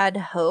still had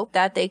hope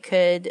that they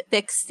could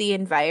fix the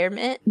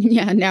environment.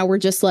 Yeah, now we're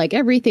just like,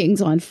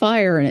 everything's on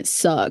fire and it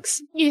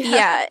sucks.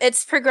 Yeah,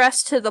 it's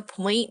progressed to the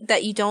point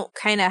that you don't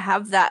kind of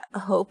have that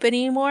hope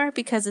anymore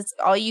because it's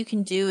all you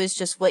can do is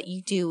just what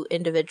you do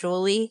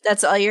individually.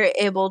 That's all you're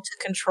able to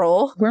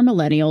control. We're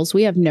millennials.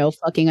 We have no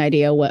fucking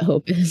idea what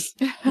hope is.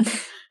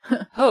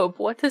 Hope.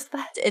 What is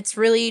that? It's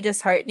really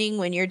disheartening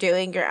when you're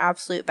doing your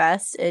absolute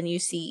best and you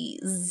see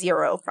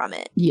zero from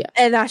it. Yeah.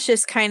 And that's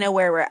just kind of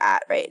where we're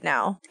at right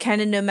now.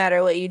 Kind of no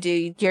matter what you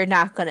do, you're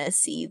not going to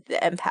see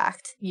the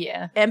impact.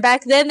 Yeah. And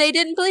back then they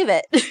didn't believe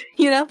it.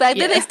 Back then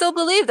Yeah. they still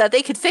believed that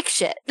they could fix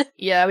shit.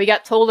 Yeah, we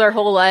got told our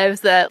whole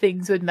lives that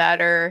things would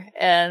matter,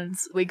 and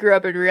we grew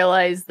up and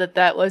realized that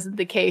that wasn't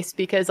the case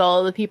because all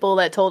of the people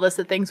that told us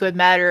that things would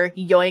matter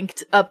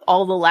yoinked up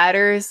all the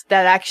ladders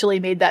that actually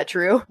made that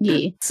true.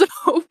 Yeah. So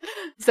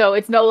So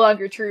it's no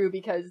longer true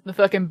because the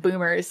fucking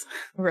boomers.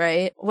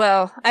 Right.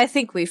 Well, I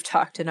think we've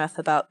talked enough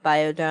about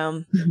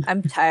Biodome.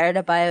 I'm tired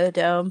of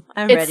Biodome.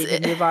 I'm It's- ready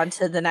to move on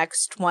to the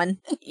next one.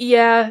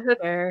 Yeah.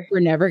 Where We're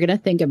never gonna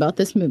think about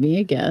this movie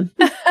again.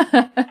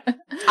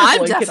 I'm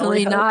One can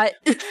definitely only not.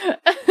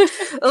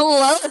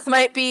 Lilith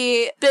might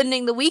be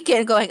spending the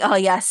weekend going, oh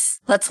yes,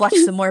 let's watch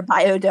some more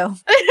Biodome.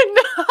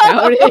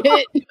 Doubt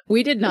it.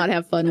 We did not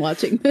have fun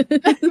watching this.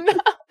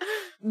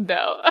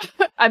 No,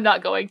 I'm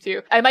not going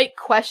to. I might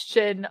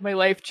question my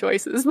life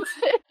choices.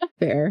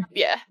 Fair.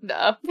 Yeah,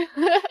 no.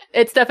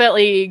 It's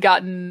definitely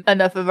gotten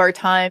enough of our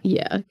time.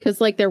 Yeah, because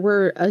like there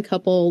were a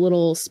couple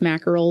little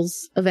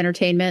smackerels of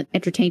entertainment,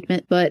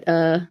 but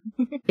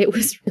it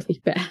was really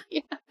bad.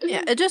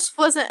 Yeah, it just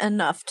wasn't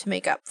enough to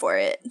make up for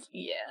it.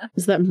 Yeah.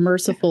 Is that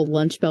merciful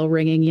lunch bell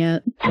ringing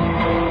yet?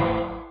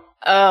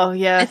 Oh, I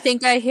yeah.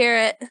 think I hear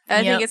it.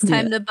 I Yep. think it's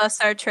time to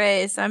bust our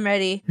trays. I'm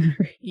ready.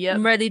 Yep.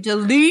 I'm ready to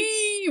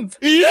leave.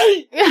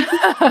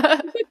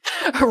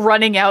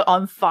 Running out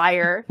on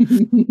fire.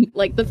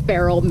 Like the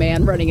feral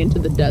man running into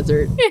the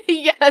desert.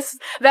 Yes,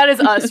 that is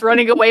us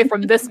running away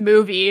from this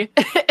movie.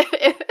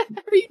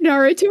 Are you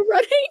Naruto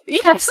running?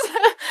 Yes,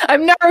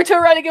 I'm Naruto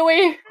running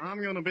away.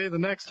 I'm gonna be the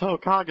next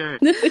Hokage.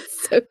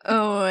 It's so-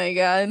 Oh my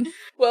god.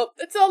 Well,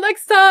 until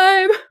next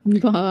time.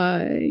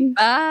 Bye.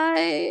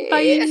 Bye.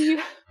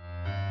 Bye.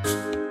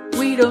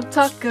 We don't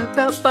talk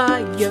about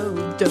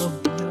Biodome,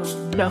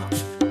 no,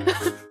 no.